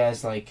guess he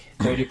has like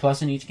 30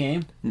 plus in each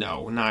game?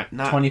 No, not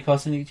 20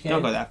 plus in each game?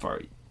 Don't go that far.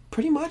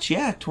 Pretty much,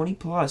 yeah, 20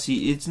 plus.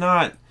 It's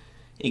not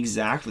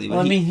exactly. But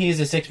Well, I mean, he's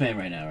a 6-man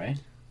right now, right?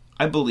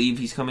 I believe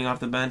he's coming off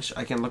the bench.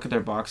 I can look at their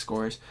box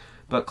scores,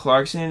 but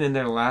Clarkson in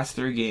their last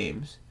 3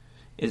 games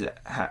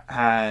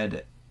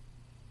had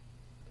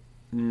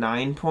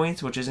 9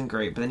 points, which isn't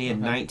great, but then he had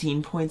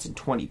 19 points and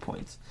 20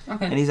 points,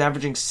 and he's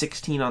averaging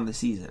 16 on the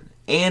season,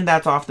 and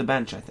that's off the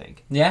bench. I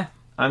think. Yeah.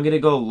 I'm gonna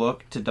go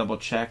look to double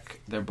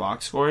check their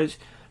box scores,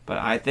 but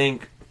I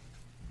think,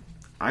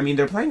 I mean,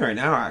 they're playing right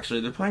now.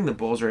 Actually, they're playing the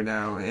Bulls right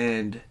now,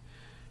 and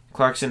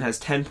Clarkson has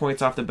 10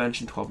 points off the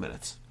bench in 12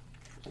 minutes.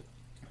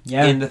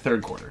 Yeah. In the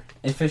third quarter.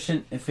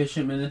 Efficient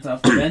minutes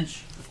off the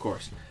bench. Of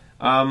course.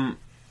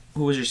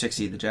 Who was your 6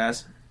 seed? The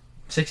Jazz?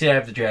 60 out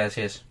of the Jazz,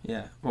 yes.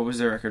 Yeah. What was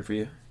their record for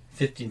you?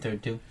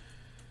 15-32.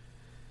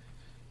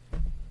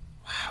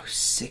 Wow,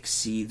 6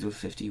 seeds with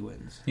 50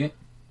 wins. Yep.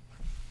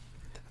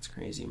 That's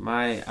crazy.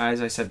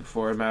 As I said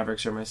before,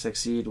 Mavericks are my 6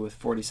 seed with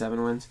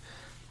 47 wins.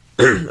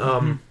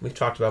 We've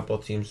talked about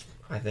both teams.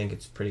 I think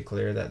it's pretty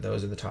clear that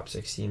those are the top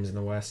 6 teams in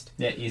the West.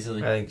 Yeah,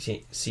 easily. I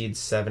think seeds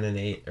 7 and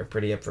 8 are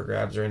pretty up for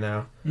grabs right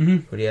now. Mm-hmm.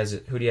 Who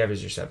do you have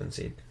as your 7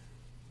 seed?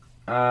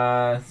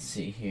 Let's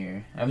see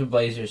here. I have the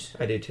Blazers.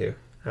 I do too.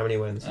 How many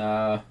wins?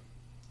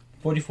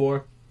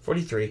 44.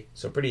 43.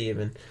 So pretty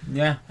even.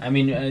 Yeah, I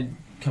mean,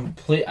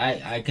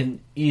 I can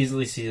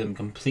easily see them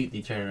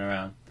completely turning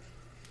around.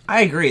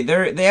 I agree.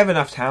 They have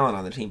enough talent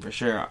on the team for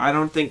sure. I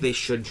don't think they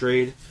should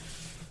trade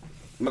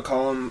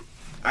McCollum.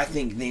 I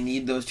think they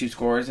need those 2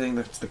 scorers. I think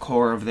that's the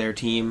core of their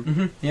team.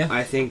 Mm-hmm. Yeah.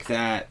 I think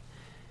that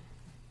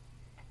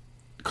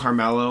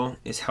Carmelo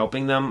is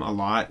helping them a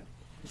lot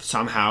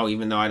somehow,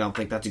 even though I don't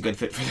think that's a good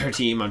fit for their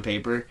team on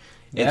paper.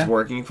 It's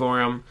working for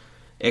them,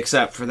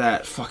 except for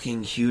that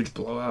fucking huge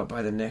blowout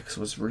by the Knicks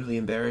was really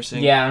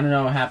embarrassing. Yeah, I don't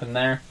know what happened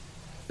there.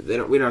 We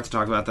don't have to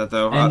talk about that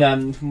though.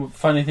 And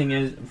funny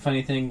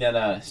thing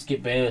that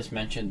Skip Bayless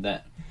mentioned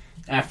that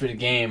after the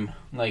game,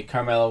 like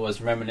Carmelo was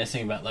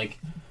reminiscing about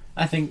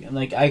I think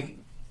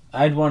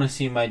I'd want to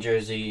see my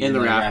jersey in the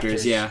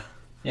Raptors. Yeah.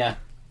 Yeah.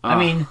 I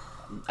mean,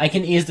 I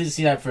can easily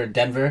see that for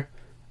Denver.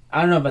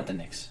 I don't know about the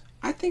Knicks.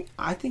 I think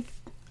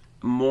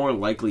more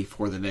likely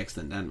for the Knicks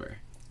than Denver.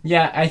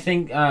 Yeah, I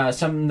think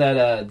something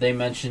that they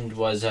mentioned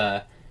was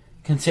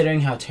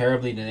considering how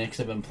terribly the Knicks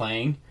have been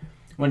playing,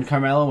 when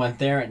Carmelo went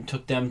there and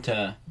took them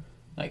to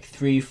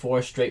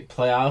 3-4 straight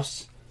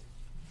playoffs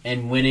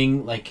and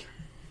winning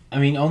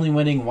only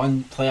winning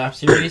 1 playoff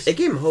series. It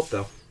gave him hope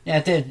though. Yeah,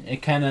 it did.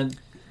 It kind of.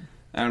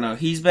 I don't know.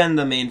 He's been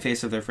the main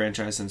face of their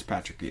franchise since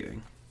Patrick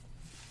Ewing.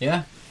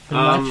 Yeah,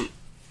 pretty much.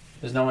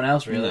 There's no one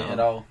else really at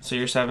all. So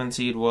your 7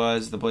 seed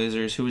was the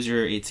Blazers. Who was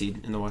your 8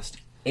 seed in the West?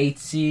 8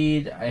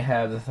 seed, I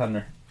have the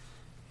Thunder.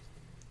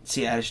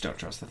 See, I just don't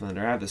trust the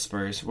Thunder. I have the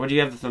Spurs. What do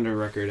you have the Thunder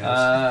record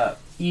as?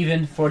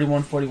 Even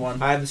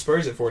 41-41. I have the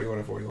Spurs at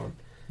 41-41.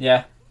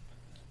 Yeah.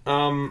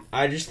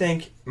 I just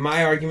think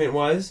my argument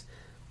was,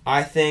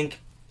 I think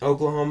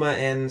Oklahoma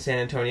and San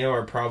Antonio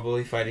are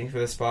probably fighting for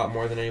the spot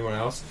more than anyone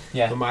else.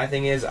 Yeah. But my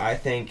thing is, I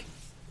think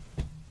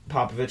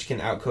Popovich can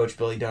outcoach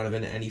Billy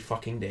Donovan any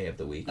fucking day of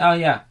the week. Oh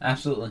yeah,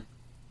 absolutely.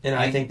 And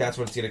I think that's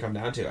what it's going to come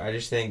down to. I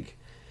just think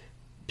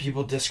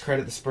people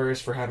discredit the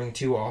Spurs for having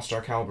 2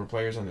 all-star caliber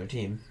players on their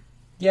team.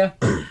 Yeah.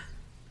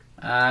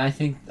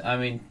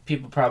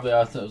 People probably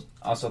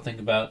also think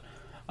about,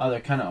 they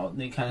kind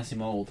of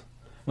seem old.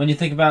 When you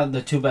think about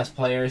the 2 best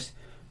players,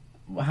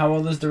 how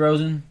old is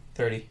DeRozan?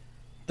 30.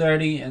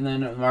 30, and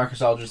then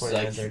Marcus Aldridge is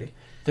like 30.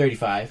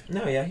 35.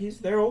 No, yeah,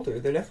 they're older.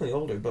 They're definitely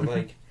older, but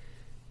like,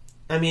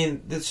 I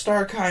mean, the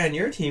star Kai on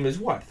your team is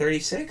what,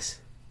 36?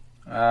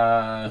 Chris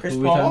Paul? Who are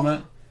we talking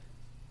about?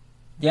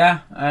 Yeah,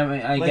 I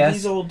mean, I guess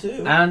he's old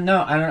too. I don't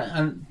know. I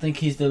don't think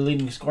he's the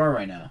leading scorer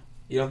right now.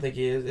 You don't think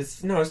he is? It's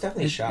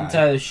definitely Shai. It's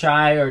either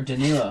Shai or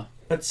Danilo.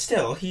 But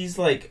still, he's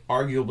like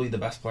arguably the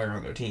best player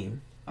on their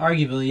team.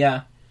 Arguably,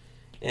 yeah.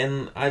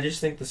 And I just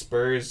think the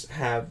Spurs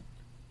have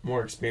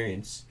more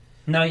experience.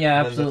 No, yeah,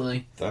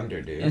 absolutely.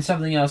 Thunder, dude. And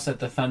something else that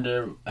the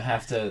Thunder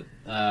have to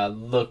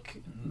look.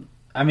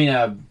 I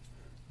mean,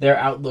 their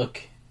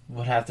outlook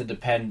would have to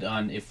depend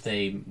on if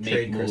they make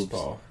Trade moves. Chris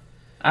Paul.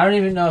 I don't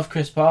even know if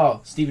Chris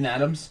Paul, Steven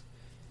Adams.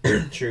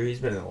 True, he's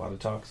been in a lot of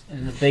talks.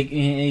 And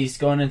he's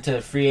going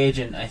into free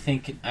agent. I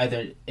think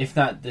either if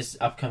not this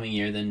upcoming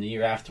year, then the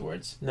year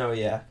afterwards. No,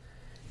 yeah,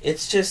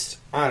 it's just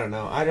I don't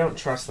know. I don't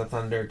trust the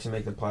Thunder to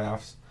make the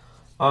playoffs.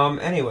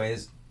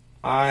 Anyways,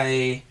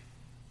 I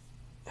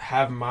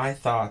have my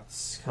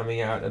thoughts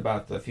coming out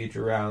about the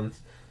future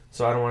rounds,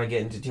 so I don't want to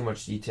get into too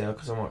much detail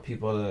because I want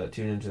people to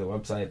tune into the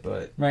website.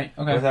 But right,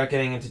 okay. Without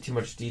getting into too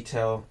much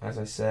detail, as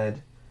I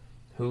said,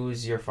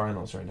 who's your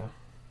finals right now?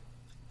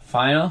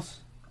 Finals?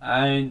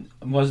 I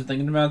wasn't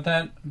thinking about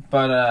that,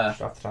 but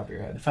just off the top of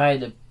your head, if I had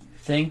to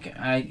think,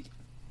 I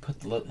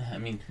put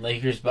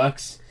Lakers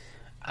Bucks.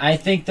 I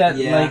think that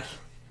like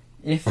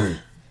if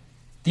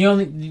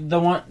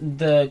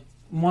the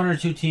one or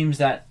two teams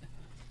that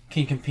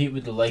can compete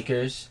with the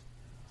Lakers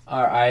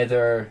are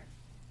either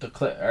the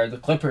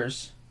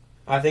Clippers.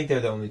 I think they're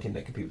the only team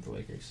that compete with the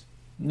Lakers.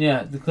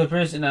 Yeah, the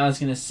Clippers, and I was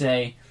gonna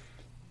say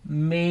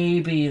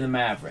maybe the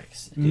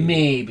Mavericks. Dude,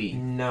 maybe.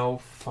 No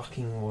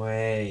fucking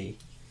way.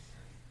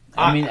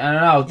 I mean, I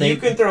don't know. You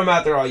can throw them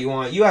out there all you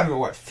want. You have them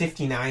at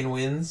 59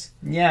 wins?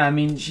 Yeah, I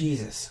mean,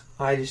 Jesus,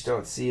 I just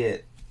don't see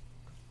it.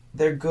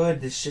 They're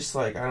good. It's just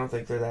like I don't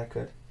think they're that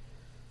good.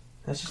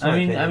 That's just my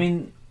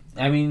opinion.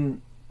 I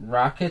mean,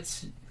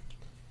 Rockets,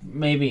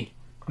 maybe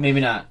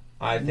not.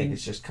 I think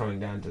it's just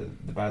coming down to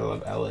the battle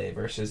of LA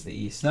versus the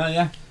East. No,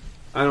 yeah.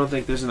 I don't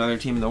think there's another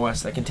team in the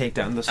West that can take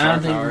down the I star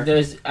don't power.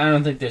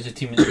 think there's a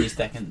team in the East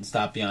that can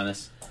stop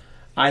Giannis.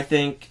 I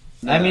think.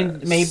 I mean,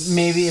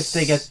 maybe if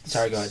they get.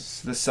 Sorry, go ahead.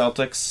 The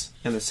Celtics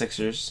and the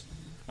Sixers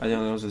are the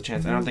only ones with a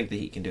chance. I don't think the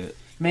Heat can do it.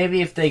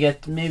 Maybe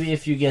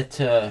if you get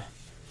to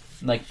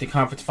like the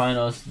conference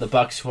finals, the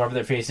Bucks, whoever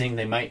they're facing,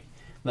 they might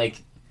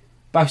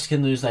Bucks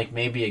can lose like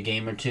maybe a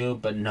game or two,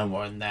 but no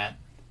more than that.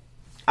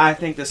 I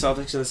think the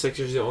Celtics and the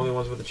Sixers are the only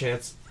ones with a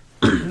chance.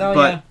 No,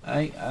 but,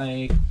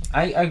 yeah,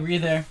 I agree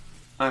there.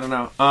 I don't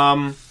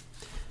know.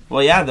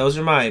 Well, yeah, those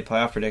are my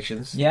playoff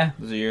predictions. Yeah,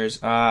 those are yours.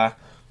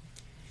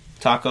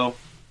 Taco,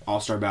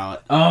 All-Star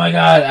ballot. Oh my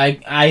god,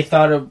 I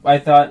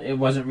thought it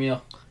wasn't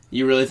real.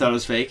 You really thought it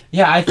was fake?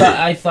 Yeah,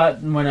 I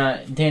thought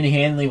when Danny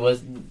Hanley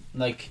was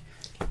like.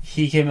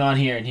 He came on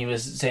here and he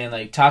was saying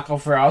like Taco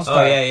for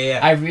All-Star. Oh yeah.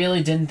 I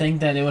really didn't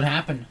think that it would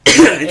happen.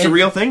 It's a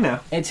real thing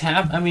now. It's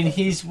I mean,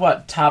 he's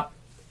what, top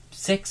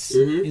 6?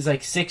 Mm-hmm. He's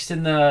like 6th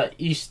in the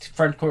East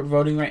front court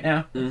voting right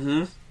now.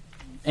 Mm-hmm.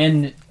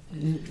 And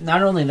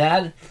not only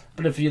that,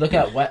 but if you look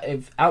at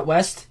out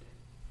west,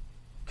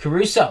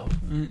 Caruso.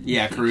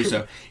 Yeah,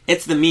 Caruso.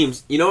 It's the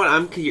memes. You know what?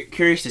 I'm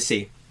curious to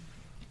see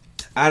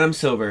Adam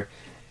Silver,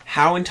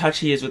 how in touch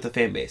he is with the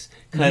fan base,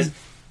 because.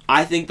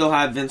 I think they'll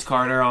have Vince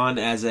Carter on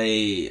as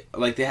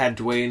like they had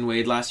Dwayne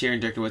Wade last year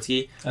and Dirk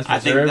Nowitzki. I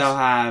think they'll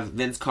have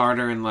Vince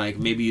Carter and like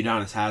maybe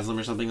Udonis Haslem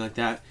or something like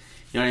that.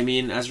 You know what I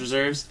mean? As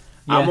reserves.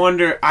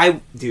 Yeah.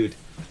 Dude,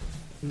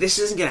 this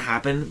isn't gonna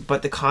happen.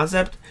 But the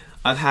concept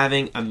of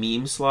having a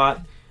meme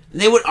slot,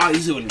 they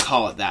obviously wouldn't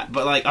call it that,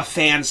 but like a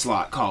fan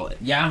slot, call it.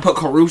 Yeah. Put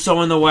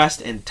Caruso in the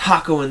West and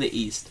Taco in the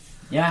East.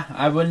 Yeah,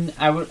 I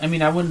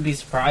wouldn't be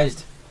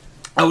surprised.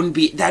 That'd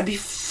be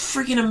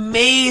freaking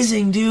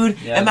amazing, dude.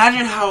 Yeah.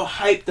 Imagine how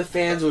hyped the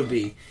fans would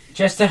be.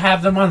 Just to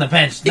have them on the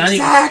bench.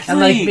 Exactly. And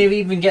like maybe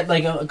even get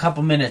like a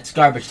couple minutes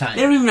garbage time.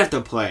 They don't even have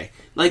to play.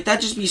 Like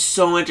that'd just be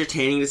so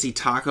entertaining to see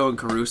Taco and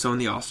Caruso in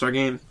the All-Star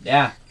game.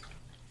 Yeah.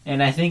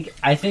 And I think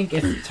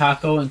if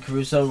Taco and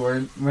Caruso were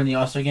in the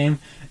All-Star game,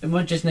 it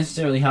wouldn't just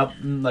necessarily help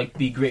like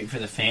be great for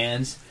the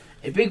fans.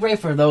 It'd be great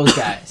for those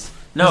guys.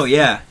 No,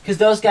 yeah. Because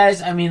those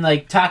guys, I mean,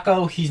 like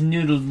Taco, he's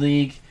new to the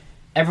league.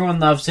 Everyone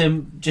loves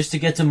him just to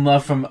get some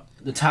love from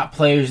the top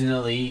players in the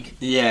league.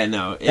 Yeah,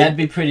 no. That'd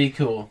be pretty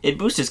cool. It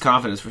boosts his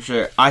confidence for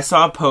sure. I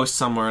saw a post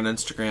somewhere on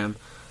Instagram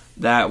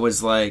that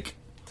was like,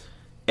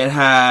 it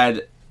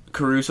had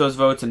Caruso's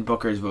votes and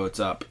Booker's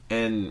votes up.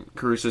 And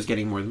Caruso's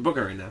getting more than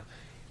Booker right now,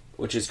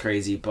 which is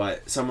crazy.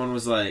 But someone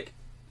was like,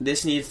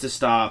 this needs to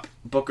stop.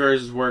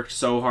 Booker's worked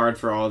so hard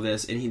for all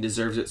this, and he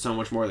deserves it so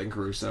much more than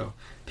Caruso.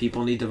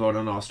 People need to vote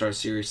on All-Stars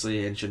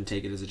seriously and shouldn't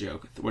take it as a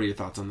joke. What are your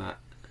thoughts on that?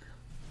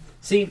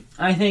 See,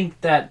 I think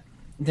that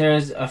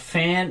there's a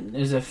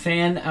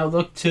fan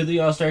outlook to the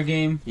All-Star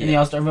game and the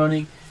All-Star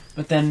voting,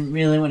 but then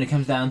really when it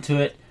comes down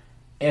to it,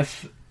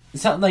 if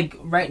something like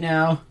right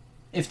now,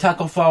 if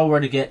Taco Fall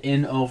were to get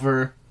in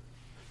over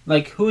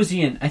Like, who is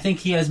he in? I think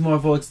he has more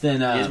votes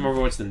than... he has more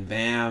votes than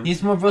Bam. He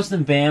has more votes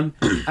than Bam.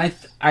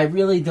 I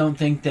really don't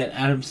think that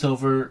Adam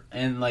Silver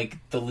and, like,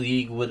 the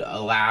league would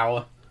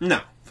allow...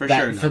 No, for that,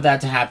 sure. No. For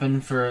that to happen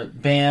for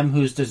Bam,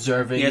 who's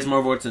deserving. He has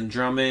more votes than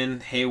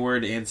Drummond,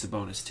 Hayward, and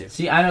Sabonis too.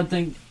 See, I don't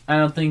think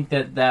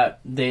that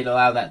they'd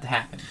allow that to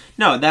happen.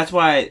 No, that's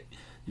why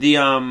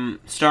the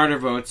starter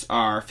votes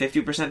are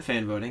 50%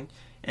 fan voting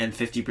and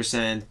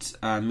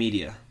 50%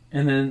 media.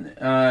 And then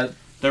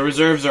the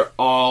reserves are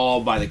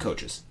all by the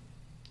coaches.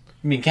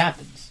 I mean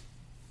captains.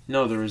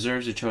 No, the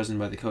reserves are chosen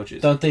by the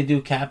coaches. Don't they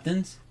do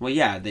captains? Well,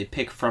 yeah, they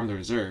pick from the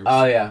reserves.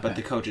 Oh yeah, but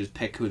the coaches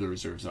pick who the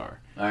reserves are.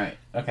 All right.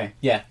 Okay.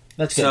 Yeah,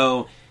 that's good.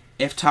 So,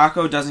 if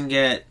Taco doesn't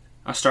get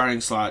a starting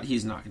slot,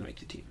 he's not going to make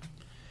the team.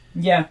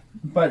 Yeah,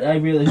 but I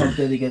really hope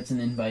that he gets an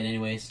invite,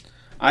 anyways.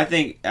 I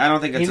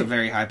don't think that's a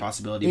very high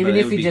possibility. Even but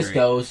if it would he be just great.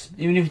 goes.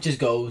 Even if it just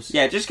goes.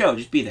 Yeah, just go.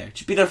 Just be there.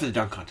 Just be there for the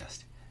dunk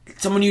contest.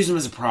 Someone use him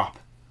as a prop.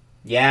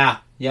 Yeah.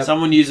 Yep.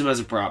 Someone use him as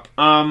a prop.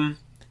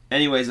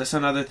 Anyways, that's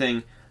another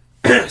thing.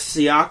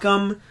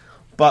 Siakam,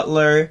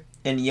 Butler,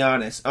 and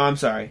Giannis. Oh, I'm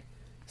sorry.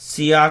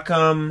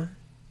 Siakam,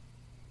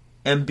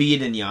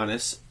 Embiid, and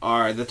Giannis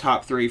are the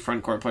top 3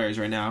 front court players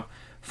right now,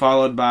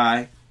 followed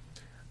by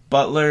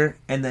Butler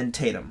and then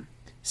Tatum.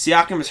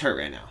 Siakam is hurt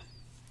right now.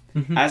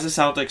 Mm-hmm. As a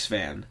Celtics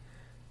fan,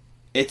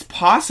 it's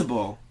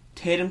possible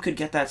Tatum could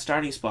get that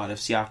starting spot if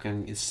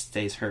Siakam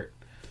stays hurt.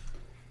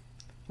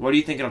 What do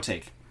you think it'll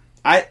take?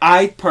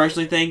 I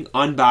personally think,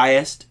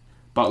 unbiased,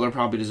 Butler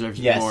probably deserves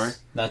it more. Yes,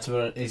 that's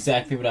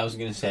exactly what I was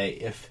going to say.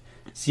 If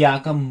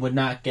Siakam would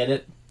not get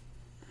it,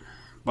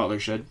 Butler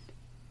should.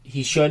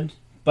 he should.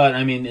 But,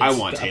 I mean, it's I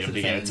want up Tatum to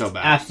the to get it fans. so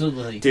bad.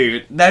 Absolutely.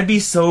 Dude, that'd be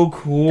so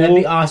cool. That'd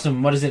be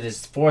awesome. What is it,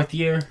 his 4th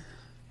year?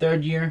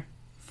 3rd year?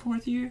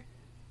 4th year?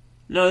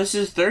 No, this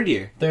is 3rd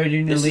year. 3rd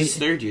year in the This league. is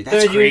 3rd year.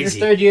 That's crazy. His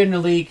 3rd year in the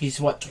league. He's,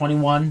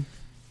 21?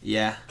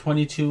 Yeah.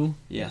 22?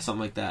 Yeah,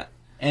 something like that.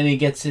 And he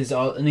gets to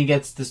start in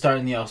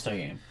the All-Star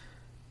game.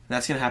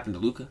 That's going to happen to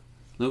Luka.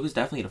 Luka's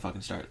definitely going to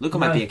fucking start. Luka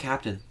might be a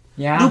captain.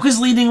 Yeah. Luka's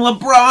leading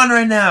LeBron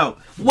right now.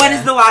 When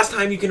is the last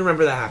time you can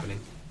remember that happening?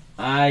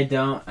 I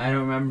don't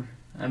remember.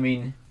 I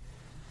mean,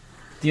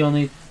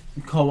 Kawhi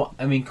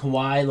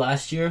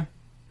last year.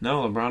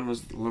 No,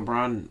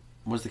 LeBron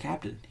was the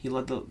captain. He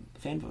led the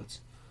fan votes.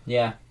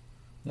 Yeah,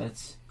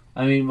 was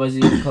he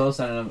even close?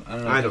 I don't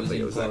know. I don't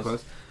think it was that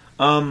close.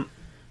 Oh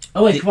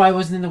wait, Kawhi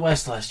wasn't in the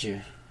West last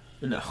year.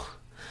 No.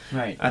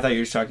 Right. I thought you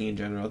were just talking in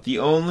general. The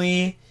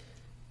only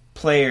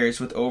players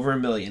with over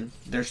 1 million.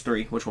 There's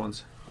 3. Which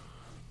ones?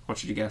 What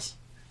should you guess?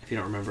 If you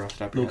don't remember off the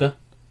top of your head. Luka.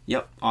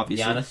 Yep,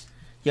 obviously. Giannis.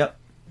 Yep.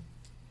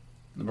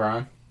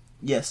 LeBron.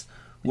 Yes.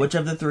 Which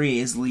of the 3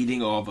 is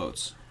leading all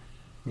votes?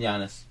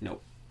 Giannis.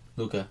 Nope.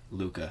 Luka.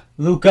 Luka.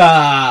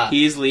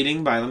 He is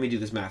leading by, let me do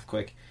this math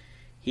quick.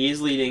 He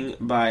is leading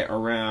by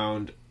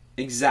around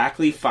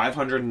exactly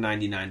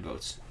 599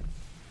 votes.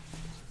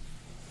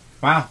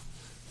 Wow.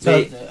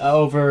 So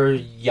over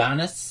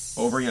Giannis?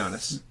 Over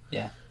Giannis.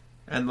 Yeah.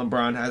 And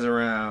LeBron has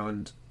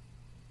around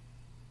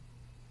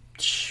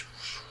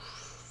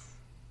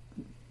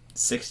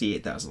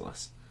 68,000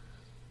 less.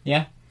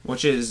 Yeah.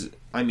 Which is,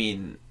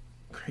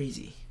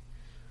 crazy.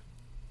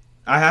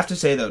 I have to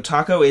say, though,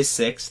 Taco is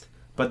 6th,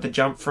 but the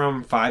jump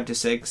from 5 to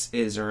 6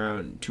 is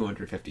around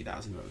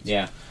 250,000 votes.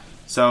 Yeah.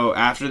 So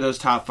after those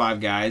top 5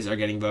 guys are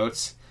getting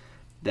votes,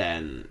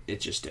 then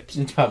it just dips.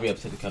 It's probably up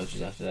to the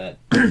coaches after that.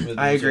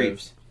 I agree.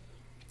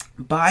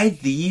 By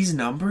these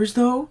numbers,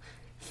 though,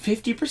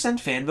 50%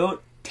 fan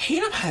vote,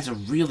 Tatum has a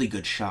really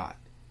good shot.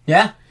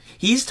 Yeah.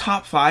 He's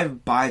top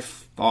 5 by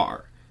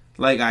far.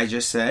 Like I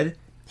just said,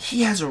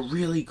 he has a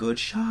really good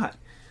shot.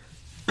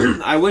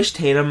 I wish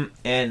Tatum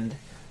and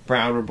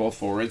Brown were both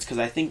forwards, because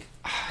I think,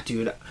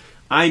 dude,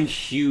 I'm a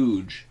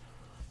huge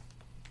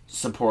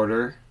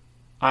supporter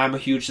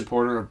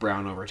of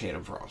Brown over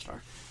Tatum for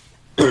All-Star.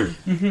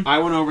 I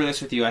went over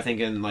this with you, I think,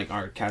 in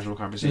our casual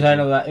conversation.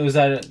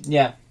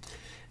 Yeah.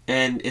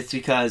 And it's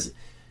because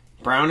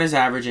Brown is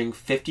averaging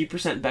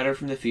 50% better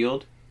from the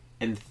field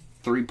and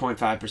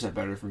 3.5%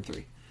 better from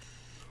 3.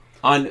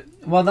 On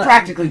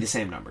practically the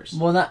same numbers.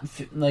 Well, not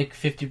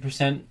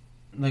 50%.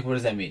 What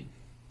does that mean?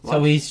 What?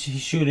 So he's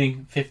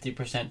shooting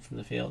 50% from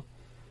the field.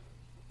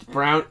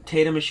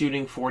 Tatum is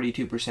shooting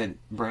 42%.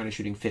 Brown is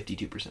shooting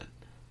 52%.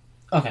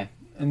 Okay,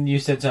 and you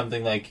said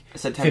something like I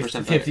said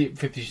 10%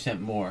 50%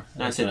 more.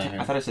 No, I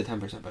thought I said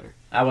 10% better.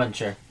 I wasn't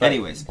sure.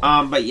 Anyways,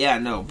 but yeah,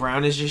 no,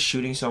 Brown is just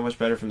shooting so much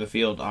better from the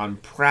field on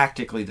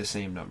practically the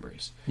same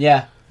numbers.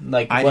 Yeah,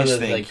 I just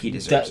think he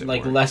deserves it more.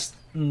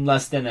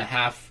 less than a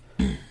half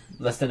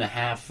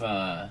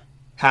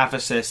half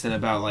assist and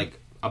about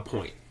a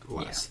point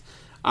less. Yeah.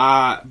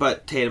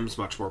 But Tatum's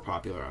much more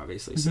popular,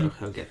 obviously, so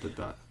he'll get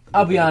the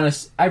I'll be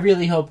honest. I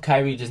really hope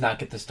Kyrie does not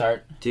get the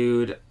start.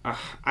 Dude,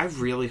 I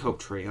really hope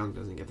Trae Young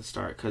doesn't get the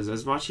start, because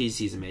as much as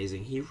he's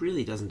amazing, he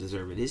really doesn't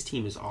deserve it. His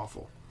team is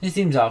awful. His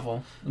team's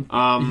awful.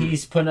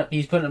 He's putting up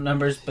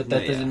numbers, but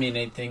that doesn't mean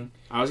anything.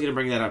 I was going to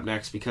bring that up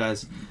next,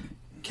 because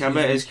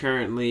Kemba is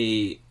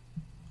currently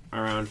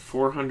around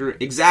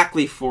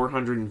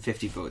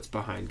 450 votes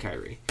behind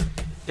Kyrie.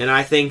 And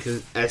I think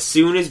as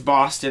soon as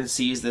Boston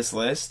sees this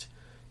list,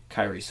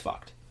 Kyrie's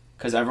fucked.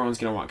 Because everyone's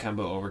going to want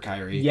Kemba over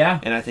Kyrie. Yeah.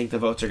 And I think the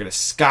votes are going to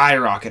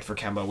skyrocket for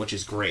Kemba, which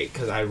is great.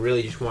 Because I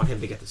really just want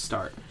him to get the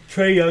start.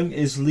 Trae Young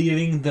is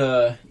leading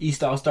the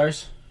East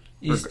All-Stars.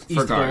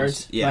 East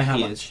guards. Yeah, by how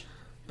he much? is.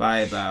 By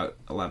about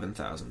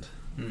 11,000.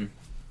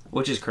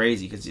 Which is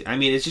crazy. Because I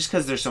mean, it's just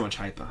because there's so much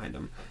hype behind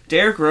him.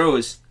 Derrick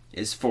Rose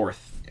is 4th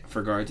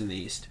for guards in the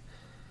East.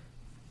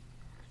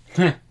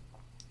 I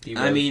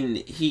mean,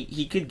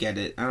 he could get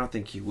it. I don't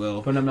think he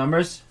will. Putting up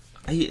numbers?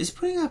 He's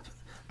putting up...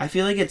 I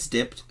feel like it's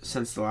dipped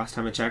since the last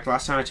time I checked.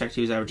 Last time I checked,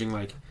 he was averaging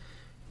like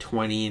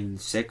 20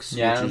 and 6.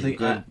 Yeah, which I don't is think.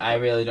 good. I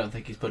really don't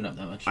think he's putting up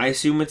that much. I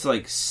assume it's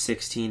like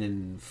 16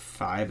 and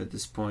 5 at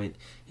this point.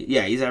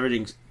 Yeah, he's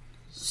averaging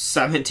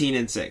 17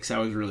 and 6. That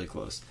was really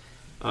close.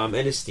 And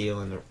a steal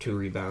and 2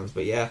 rebounds.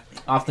 But yeah.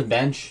 Off the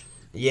bench?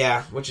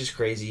 Yeah, which is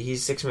crazy.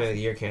 He's 6th Man of the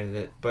Year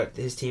candidate, but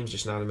his team's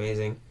just not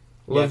amazing.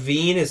 Yeah.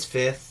 Levine is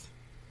 5th.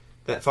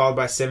 That followed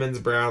by Simmons,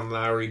 Brown,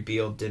 Lowry,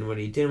 Beal,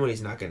 Dinwiddie.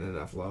 Dinwiddie's not getting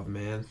enough love,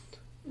 man.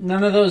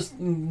 None of those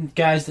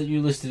guys that you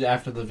listed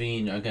after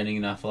Levine are getting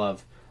enough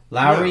love.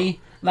 Lowry,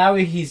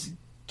 he's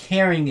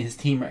carrying his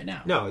team right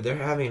now. No, they're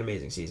having an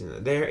amazing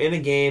season. They're in a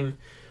game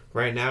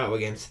right now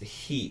against the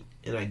Heat,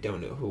 and I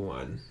don't know who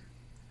won.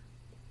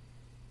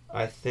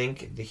 I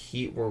think the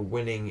Heat were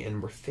winning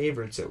and were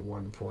favorites at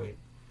one point,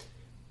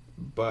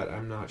 but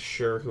I'm not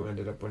sure who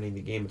ended up winning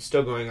the game. It's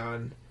still going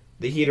on.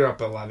 The Heat are up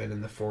 11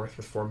 in the 4th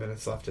with 4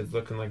 minutes left. It's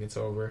looking like it's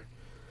over.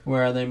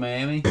 Where are they,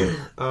 Miami?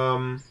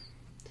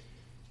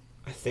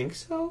 I think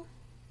so.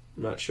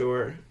 I'm not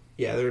sure.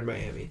 Yeah, they're in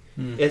Miami.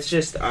 Hmm. It's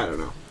just, I don't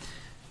know.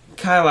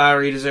 Kyle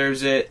Lowry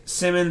deserves it.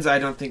 Simmons, I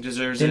don't think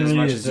deserves it as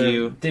much as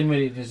you.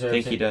 Dinwiddie deserves it. I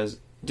think he does.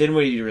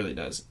 Dinwiddie really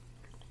does.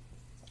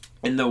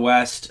 In the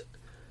West,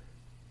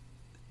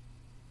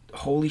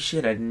 holy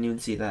shit, I didn't even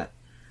see that.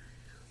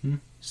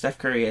 Steph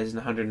Curry has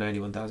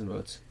 191,000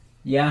 votes.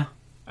 Yeah.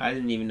 I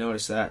didn't even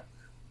notice that.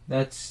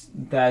 That's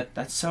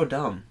so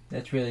dumb.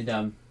 That's really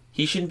dumb.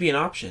 He shouldn't be an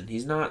option.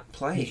 He's not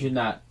playing. He should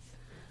not.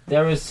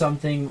 There was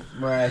something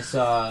where I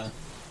saw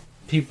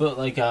people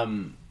like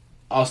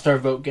all-star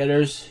vote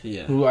getters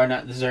who are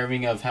not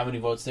deserving of how many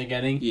votes they're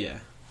getting. Yeah.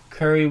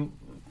 Curry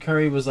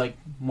was like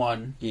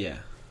 1. Yeah.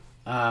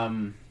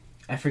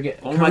 I forget.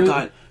 Oh my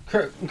god.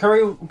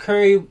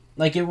 Curry,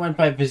 like it went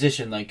by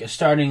position, like a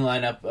starting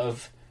lineup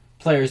of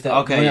players that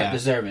were not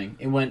deserving.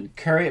 It went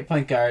Curry at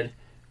point guard,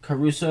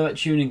 Caruso at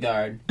shooting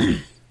guard,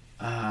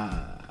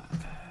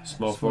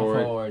 small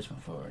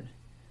forward.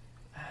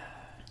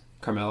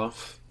 Carmelo.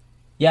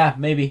 Yeah,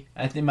 maybe.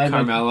 I think my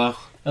Carmelo.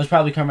 It was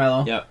probably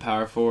Carmelo. Yep,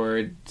 power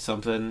forward,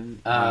 something.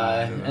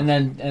 And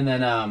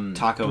then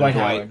Taco Dwight and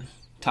Dwight. Howard.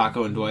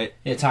 Taco and Dwight.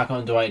 Yeah, Taco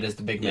and Dwight as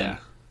the big men.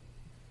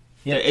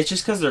 Yeah. It's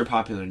just because they're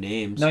popular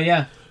names. No,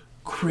 yeah.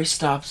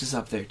 Kristaps is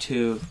up there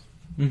too.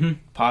 Mm-hmm.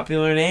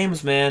 Popular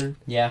names, man.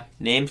 Yeah.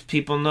 Names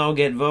people know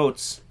get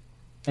votes.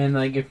 And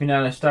like, if you're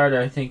not a starter,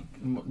 I think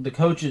the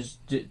coaches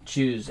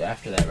choose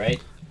after that,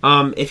 right?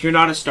 If you're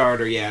not a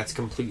starter, it's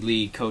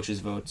completely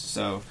coaches' votes.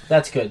 So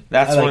that's good.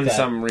 That's when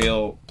some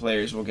real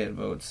players will get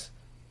votes.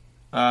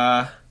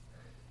 Top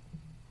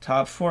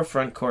 4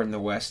 front court in the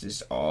West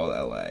is all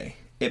LA.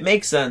 It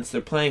makes sense.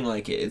 They're playing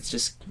like it. It's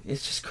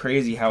just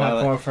crazy how top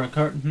LA. 4 front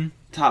court. Mm-hmm.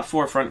 Top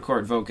 4 front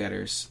court vote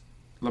getters: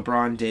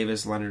 LeBron,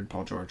 Davis, Leonard,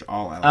 Paul George,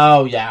 all LA.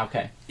 Oh yeah,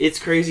 okay. It's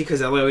crazy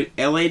because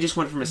LA just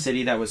went from a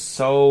city that was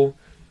so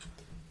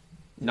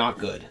not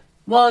good.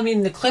 Well, I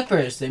mean, the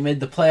Clippers, they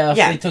made the playoffs.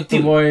 Yeah, they took the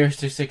Warriors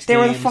to 6 They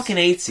games. were the fucking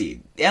 8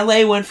 seed.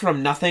 LA went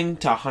from nothing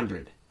to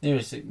 100. Were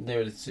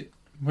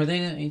they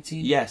the 8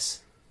 seed?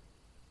 Yes.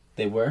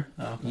 They were?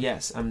 Oh, okay.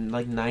 Yes, I'm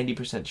like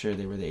 90% sure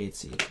they were the 8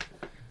 seed.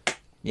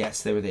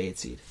 Yes, they were the 8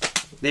 seed.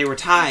 They were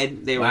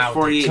tied. They were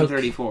 48 and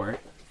 34.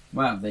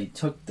 Wow, they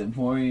took the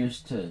Warriors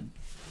to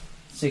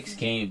 6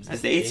 games.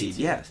 As the 8 seed,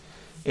 yes.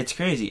 It's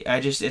crazy.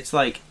 It's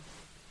like...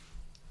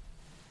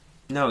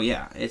 No,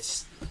 yeah,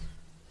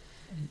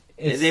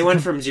 they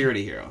went from 0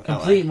 to hero.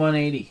 Complete LA.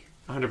 180.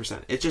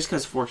 100%. It's just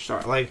because 4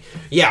 stars. Like,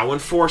 yeah, when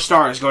 4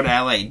 stars go to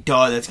LA,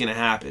 that's going to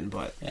happen.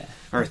 But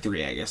or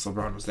 3, I guess.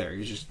 LeBron was there. He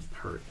was just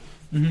hurt.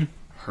 Mm-hmm.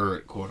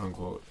 Hurt, quote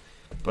unquote.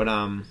 But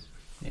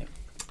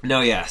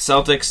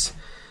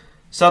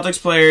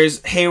Celtics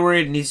players.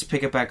 Hayward needs to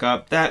pick it back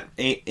up. That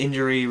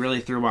injury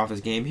really threw him off his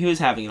game. He was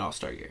having an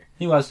all-star year.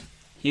 He was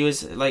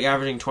like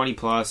averaging 20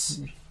 plus,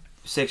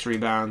 6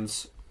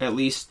 rebounds. At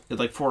least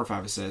like 4 or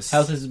 5 assists.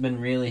 Health has been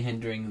really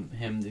hindering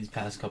him these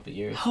past couple of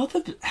years. Health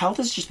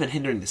has just been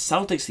hindering the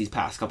Celtics these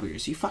past couple of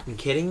years. Are you fucking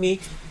kidding me?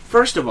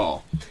 First of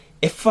all,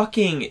 if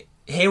fucking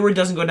Hayward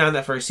doesn't go down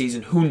that first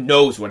season, who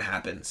knows what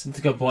happens? That's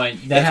a good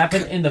point. That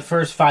happened in the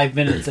first 5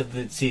 minutes of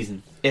the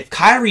season. If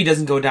Kyrie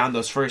doesn't go down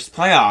those first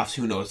playoffs,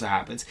 who knows what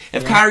happens?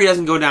 If Kyrie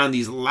doesn't go down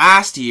these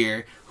last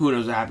year, who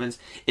knows what happens?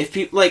 If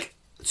people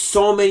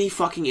so many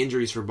fucking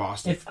injuries for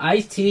Boston. If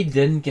Ice-T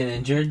didn't get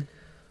injured,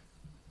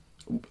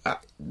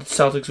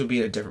 Celtics would be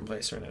in a different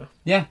place right now.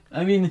 Yeah,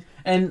 I mean,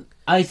 and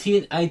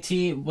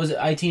IT was it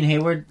IT and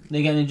Hayward?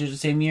 They got injured the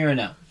same year or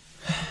no?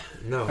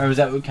 No. Or was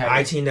that with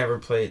Kyrie? IT never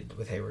played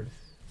with Hayward.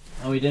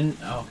 Oh, he didn't?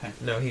 Oh, okay.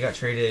 No, he got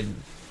traded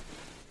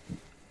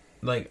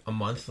like a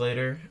month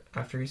later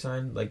after he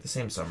signed, like the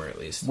same summer at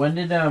least. When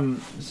did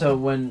so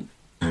when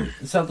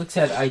Celtics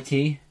had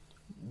IT,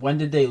 when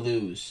did they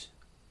lose?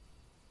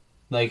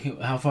 Like,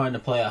 how far in the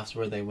playoffs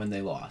were they when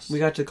they lost? We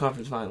got to the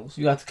conference finals.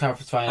 You got the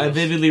conference finals. I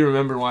vividly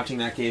remember watching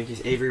that game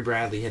because Avery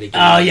Bradley hit a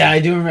game. Oh yeah, I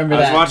do remember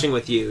that. I was watching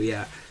with you,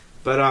 yeah.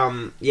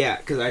 But yeah,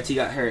 because IT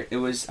got hurt. It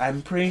was,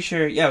 I'm pretty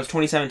sure, yeah, it was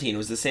 2017. It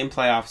was the same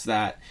playoffs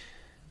that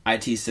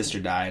IT's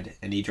sister died,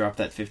 and he dropped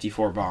that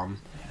 54 bomb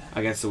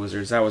against the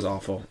Wizards. That was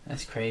awful.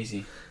 That's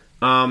crazy.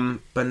 But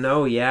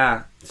no,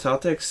 yeah,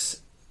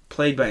 Celtics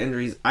plagued by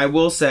injuries. I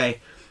will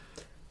say,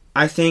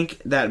 I think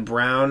that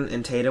Brown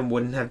and Tatum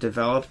wouldn't have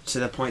developed to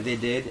the point they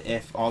did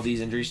if all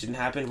these injuries didn't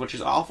happen, which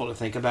is awful to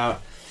think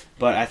about.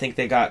 But I think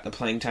they got the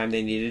playing time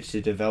they needed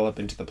to develop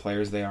into the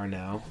players they are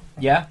now.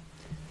 Yeah.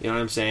 You know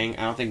what I'm saying?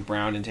 I don't think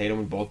Brown and Tatum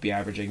would both be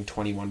averaging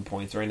 21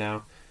 points right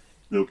now.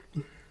 Nope.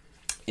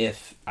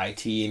 If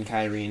IT and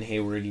Kyrie and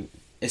Hayward,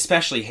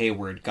 especially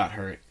Hayward, got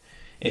hurt.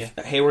 If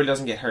Hayward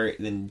doesn't get hurt,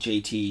 then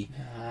JT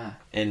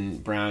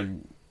and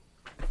Brown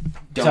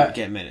don't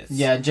get minutes.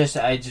 Yeah,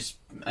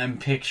 I'm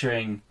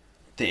picturing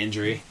the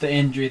injury. The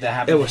injury that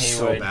happened to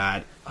Hayward. It was so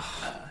bad.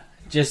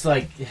 Just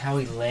like how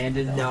he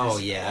landed. Oh,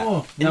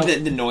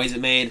 the noise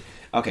it made.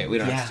 Okay, we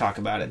don't have to talk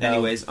about it. No.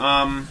 Anyways,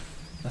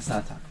 let's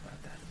not talk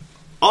about that.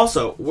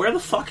 Also, where the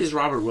fuck is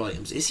Robert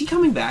Williams? Is he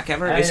coming back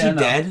ever? Is he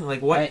dead?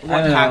 Like, what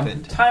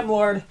happened? Time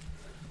Lord.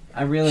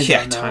 I really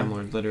don't know. Yeah, Time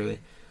Lord, literally.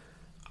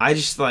 I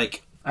just,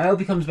 like... I hope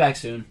he comes back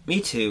soon. Me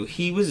too.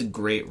 He was a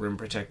great rim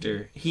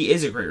protector. He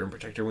is a great rim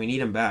protector. We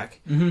need him back.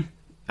 Mm-hmm.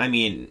 I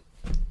mean,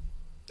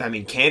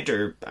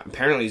 Cantor,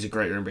 apparently he's a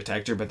great rim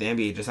protector, but the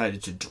NBA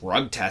decided to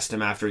drug test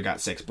him after he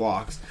got 6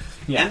 blocks.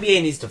 Yeah. The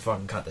NBA needs to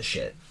fucking cut the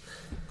shit.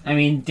 I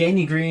mean,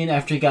 Danny Green,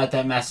 after he got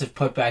that massive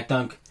putback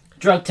dunk,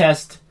 drug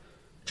test.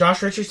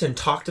 Josh Richardson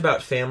talked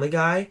about Family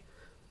Guy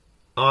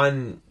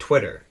on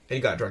Twitter, and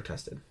he got drug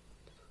tested.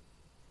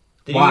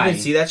 Did you even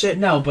see that shit?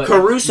 No, but...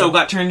 Caruso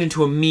got turned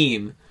into a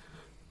meme.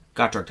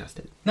 Got drug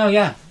tested. No,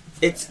 yeah.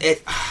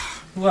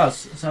 Who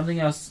else? Something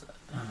else?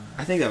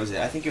 I think that was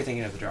it. I think you're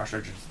thinking of the Josh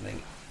Richardson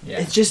thing. Yeah.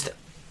 It's just...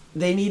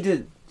 They need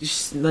to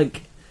just,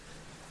 like...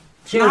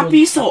 not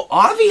be so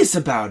obvious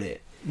about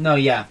it. No,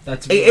 yeah.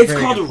 It's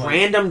called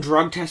random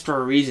drug test for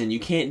a reason. You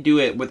can't do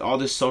it with all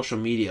this social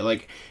media.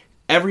 Like,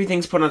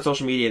 everything's put on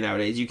social media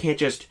nowadays. You can't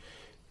just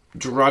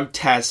drug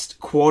test,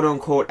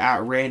 quote-unquote,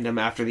 at random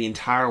after the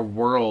entire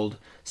world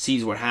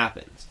sees what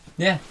happens.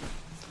 Yeah.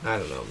 I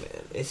don't know,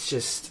 man. It's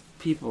just...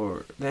 People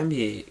are... The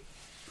NBA...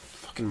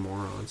 Fucking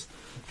morons.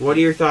 What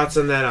are your thoughts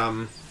on that,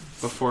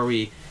 before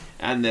we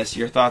end this,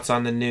 your thoughts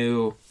on the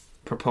new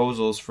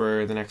proposals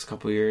for the next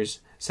couple of years?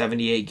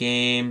 78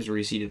 games,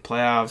 reseeded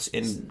playoffs,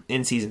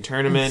 in-season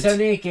tournament.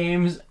 78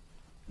 games,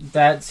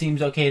 that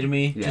seems okay to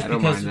me. Yeah, just I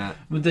don't because mind that.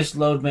 With this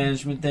load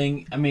management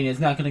thing, I mean,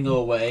 it's not going to go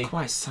away.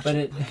 But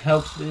it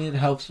helps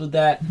with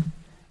that.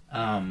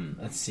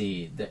 Let's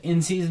see. The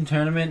in-season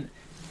tournament,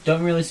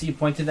 don't really see a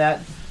point to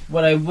that.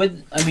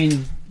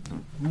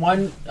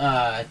 One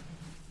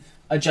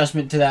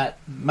adjustment to that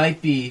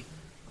might be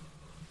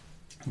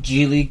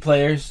G League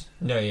players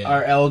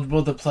are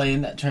eligible to play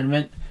in that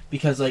tournament,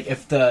 because like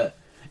if the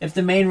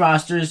main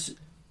rosters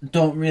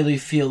don't really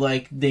feel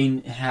like they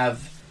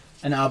have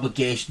an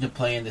obligation to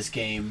play in this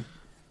game,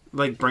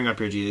 like bring up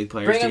your G League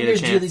players.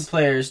 G League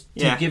players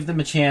to give them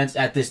a chance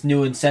at this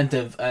new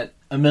incentive at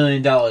 $1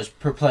 million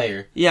per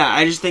player. Yeah,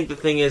 I just think the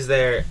thing is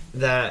there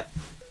that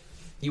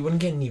you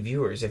wouldn't get any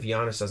viewers if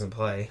Giannis doesn't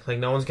play. Like,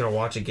 no one's going to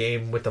watch a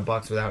game with the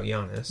Bucks without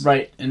Giannis.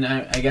 Right, and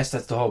I guess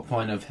that's the whole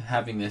point of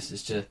having this,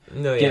 is to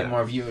get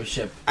more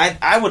viewership.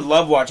 I would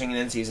love watching an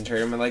in-season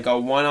tournament. Like, a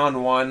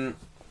one-on-one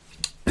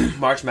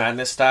March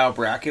Madness-style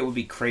bracket would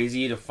be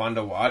crazy to fun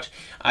to watch.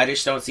 I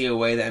just don't see a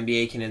way the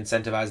NBA can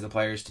incentivize the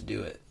players to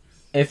do it.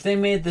 If they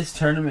made this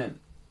tournament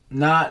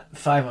not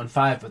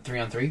 5-on-5, but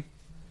 3-on-3.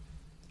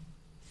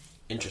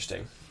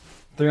 Interesting.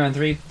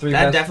 3-on-3.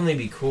 That'd definitely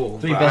be cool.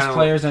 3 best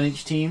players on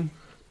each team.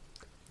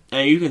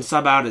 And you can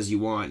sub out as you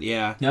want,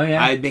 yeah. No,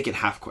 yeah. I'd make it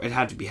half court. It'd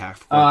have to be half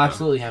court. Oh,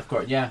 absolutely half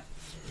court, yeah.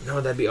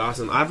 No, that'd be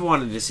awesome. I've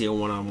wanted to see a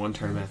one-on-one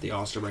tournament at the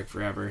All-Star break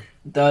forever.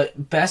 The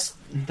best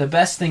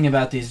thing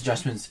about these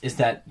adjustments is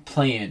that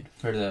play-in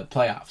for the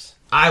playoffs.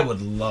 I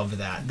would love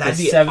that. That'd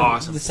be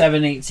awesome. The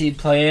 7-8 seed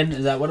play-in,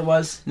 is that what it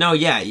was? No,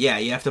 yeah.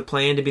 You have to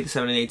play in to be the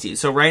 7 and 8 seed.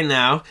 So right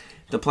now,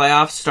 the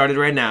playoffs started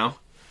right now.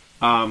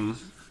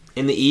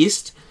 In the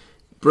East,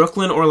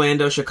 Brooklyn,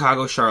 Orlando,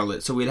 Chicago,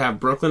 Charlotte. So we'd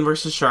have Brooklyn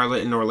versus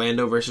Charlotte and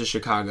Orlando versus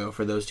Chicago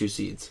for those 2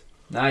 seeds.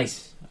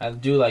 Nice. I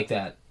do like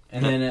that.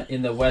 And then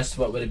in the West,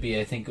 what would it be?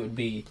 I think it would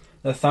be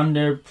the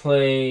Thunder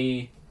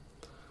play...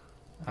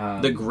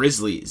 the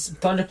Grizzlies.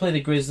 Thunder play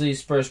the Grizzlies,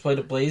 Spurs play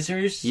the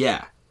Blazers.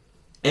 Yeah.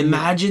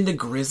 Imagine the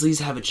Grizzlies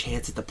have a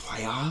chance at the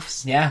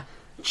playoffs. Yeah.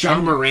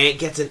 John Morant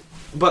gets it.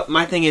 But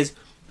my thing is,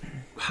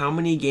 how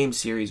many game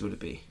series would it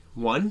be?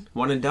 One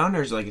and done,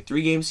 or is it like a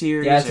 3-game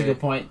series? Yeah, that's a good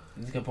point.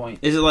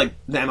 Is it like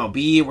the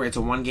MLB where it's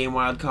a 1-game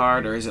wild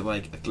card, or is it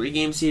like a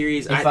 3-game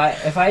series? If I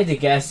had to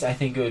guess, I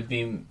think it would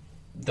be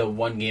the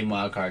 1-game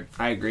wild card.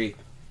 I agree.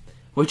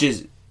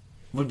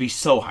 Would be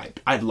so hype.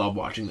 I'd love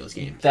watching those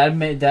games.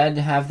 That'd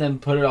have them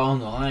put it all on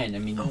the line. I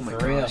mean, Oh my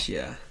for real. gosh,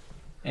 yeah.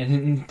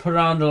 And put it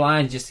on the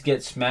line just to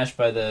get smashed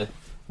by the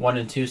 1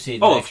 and 2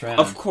 seed next round.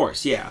 Of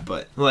course, yeah,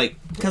 but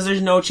because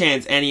there's no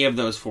chance any of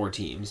those 4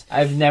 teams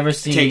I've never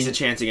seen takes a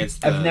chance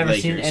against the I've never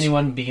Lakers. seen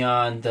anyone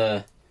beyond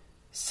the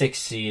 6th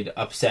seed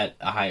upset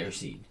a higher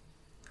seed.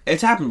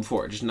 It's happened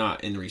before, just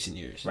not in recent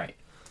years. Right.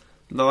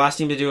 The last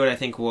team to do it, I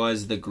think,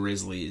 was the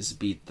Grizzlies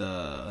beat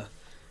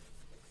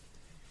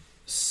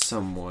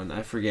someone.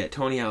 I forget.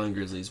 Tony Allen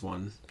Grizzlies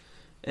won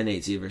an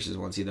 8 seed versus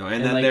 1 seed, though.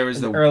 And then there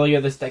was the...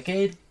 Earlier this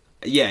decade?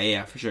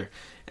 Yeah, for sure.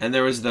 And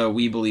there was the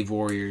We Believe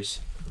Warriors.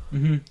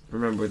 Mm-hmm.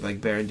 Remember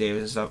with, Baron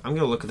Davis and stuff. I'm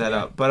going to look that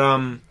up.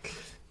 But,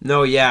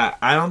 no, yeah.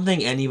 I don't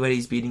think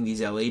anybody's beating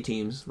these LA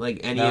teams.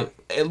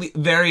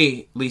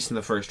 Very least in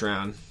the first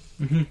round.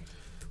 Mm-hmm.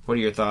 What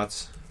are your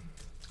thoughts?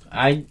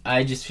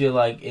 I just feel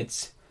like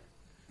it's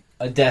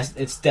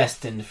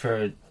destined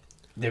for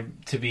there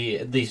to be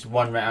at least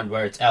one round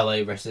where it's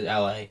LA versus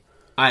LA.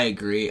 I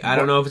agree. I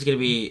don't know if it's going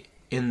to be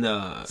in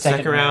the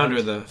second round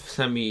or the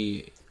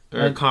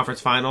conference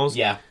finals.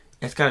 Yeah.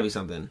 It's got to be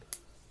something.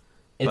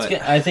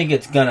 I think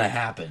it's going to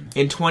happen.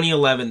 In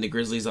 2011, the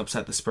Grizzlies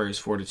upset the Spurs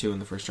 4-2 in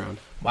the first round.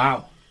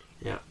 Wow.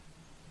 Yeah.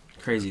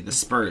 Crazy. The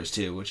Spurs,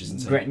 too, which is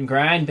insane. Grit and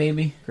grind,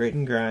 baby. Grit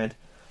and grind.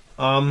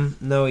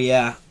 No,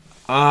 yeah.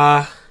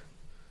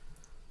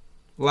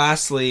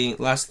 Lastly,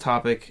 last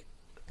topic.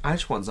 I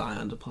just want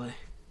Zion to play.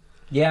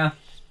 Yeah.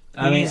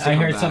 He needs to I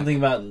come heard back. something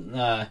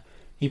about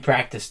he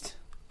practiced.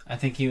 I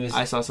think he was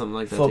I saw something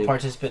like that, full too.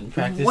 participant in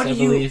practice, What I do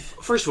you... believe.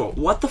 First of all,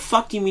 what the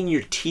fuck do you mean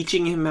you're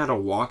teaching him how to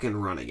walk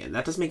and run again?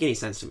 That doesn't make any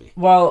sense to me.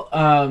 Well,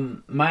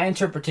 my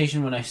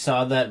interpretation when I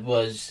saw that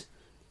was,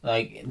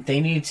 they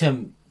need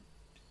to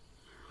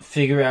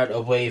figure out a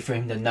way for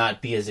him to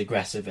not be as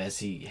aggressive as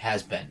he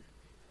has been.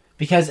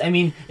 Because, I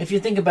mean, if you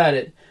think about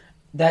it,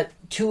 that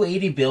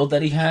 280 build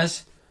that he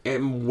has... It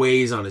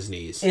weighs on his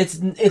knees.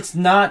 It's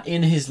not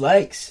in his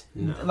legs.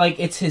 No.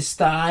 It's his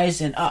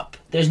thighs and up.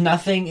 There's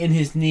nothing in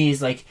his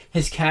knees.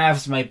 His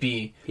calves might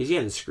be... He's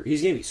getting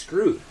be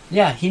screwed.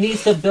 Yeah, he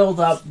needs to build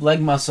up leg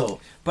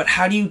muscle. But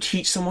how do you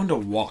teach someone to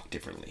walk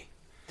differently?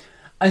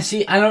 I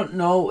don't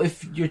know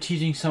if you're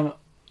teaching someone...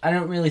 I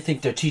don't really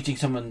think they're teaching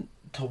someone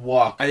to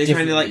walk Are they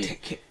trying differently.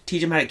 to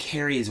teach him how to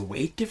carry his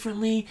weight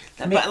differently?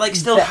 But,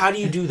 still, how do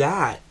you do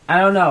that? I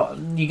don't know.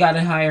 You got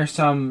to hire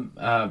some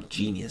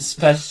Genius.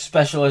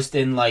 specialist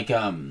in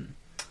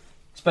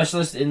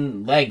specialist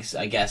in legs,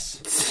 I guess.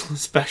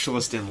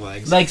 Specialist in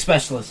legs. Leg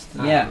specialist.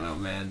 I Yeah. don't know,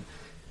 man.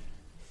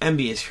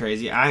 NBA is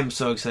crazy. I'm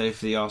so excited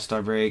for the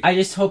All-Star break. I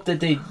just hope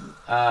that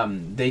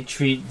they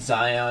treat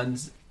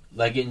Zion's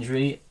leg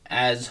injury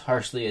as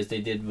harshly as they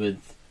did with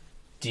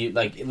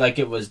like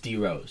it was D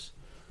Rose.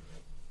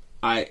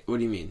 What do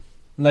you mean?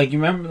 You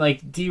remember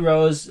D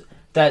Rose,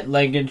 that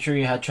leg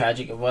injury, how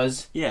tragic it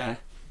was? Yeah.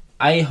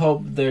 I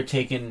hope they're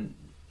taking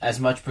as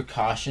much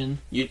precaution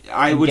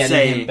I would getting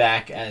say him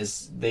back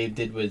as they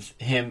did with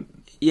him.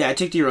 Yeah, it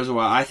took D Rose a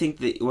while. I think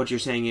that what you're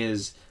saying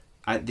is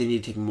they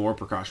need to take more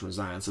precaution with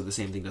Zion so the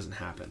same thing doesn't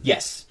happen.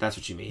 Yes. That's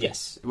what you mean.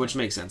 Yes. Which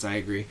makes sense. I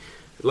agree.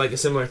 A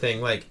similar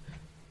thing.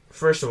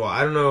 First of all,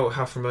 I don't know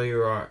how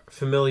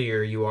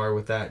familiar you are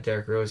with that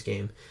Derrick Rose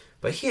game,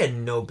 but he had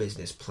no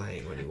business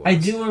playing when he was. I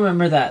do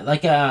remember that.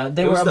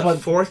 They were up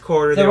fourth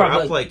quarter. They They were were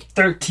up up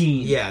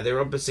 13. Yeah, they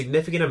were up a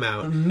significant A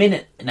amount.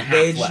 minute and a half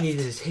They just left.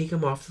 needed to take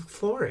him off the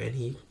floor,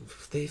 and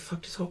they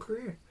fucked his whole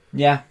career.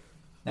 Yeah,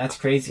 that's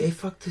crazy. They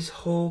fucked his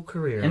whole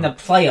career. In the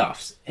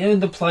playoffs,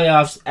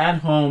 at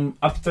home,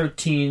 up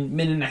 13,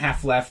 minute and a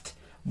half left.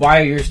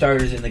 Why are your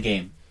starters in the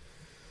game?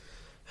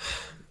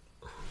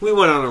 We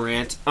went on a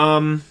rant.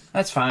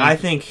 That's fine. I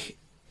think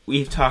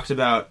we've talked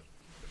about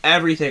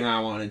everything I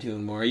wanted to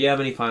and more. You have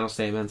any final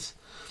statements?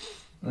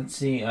 Let's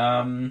see.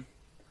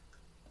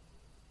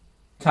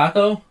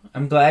 Taco,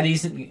 I'm glad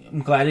he's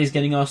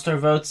getting All-Star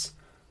votes.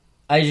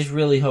 I just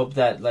really hope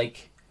that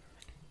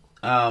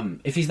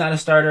if he's not a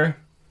starter,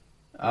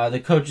 the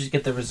coaches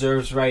get the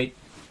reserves right.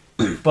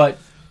 But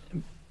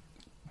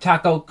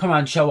Taco, come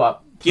on, show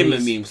up. Please. Give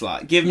him a meme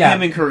slot. Give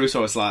him and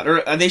Caruso a slot,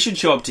 or they should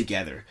show up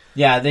together.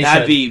 Yeah,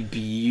 That'd be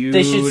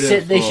beautiful.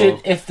 They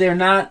should. If they're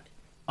not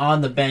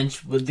on the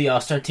bench with the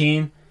All-Star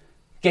team,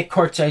 get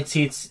courtside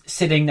seats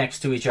sitting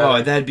next to each other.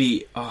 Oh, that'd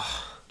be.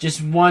 Oh.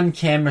 Just one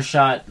camera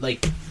shot,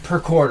 per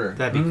quarter.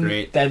 That'd be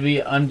great. That'd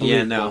be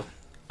unbelievable.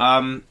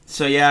 Yeah, no.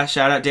 So yeah,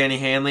 shout out Danny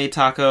Hanley,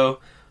 Taco,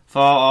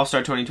 Fall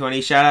All-Star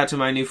 2020. Shout out to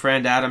my new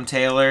friend Adam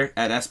Taylor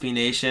at SB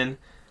Nation.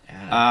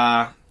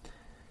 Yeah.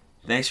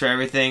 Thanks for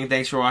everything.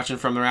 Thanks for watching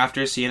From the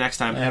Rafters. See you next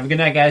time. Have a good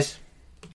night, guys.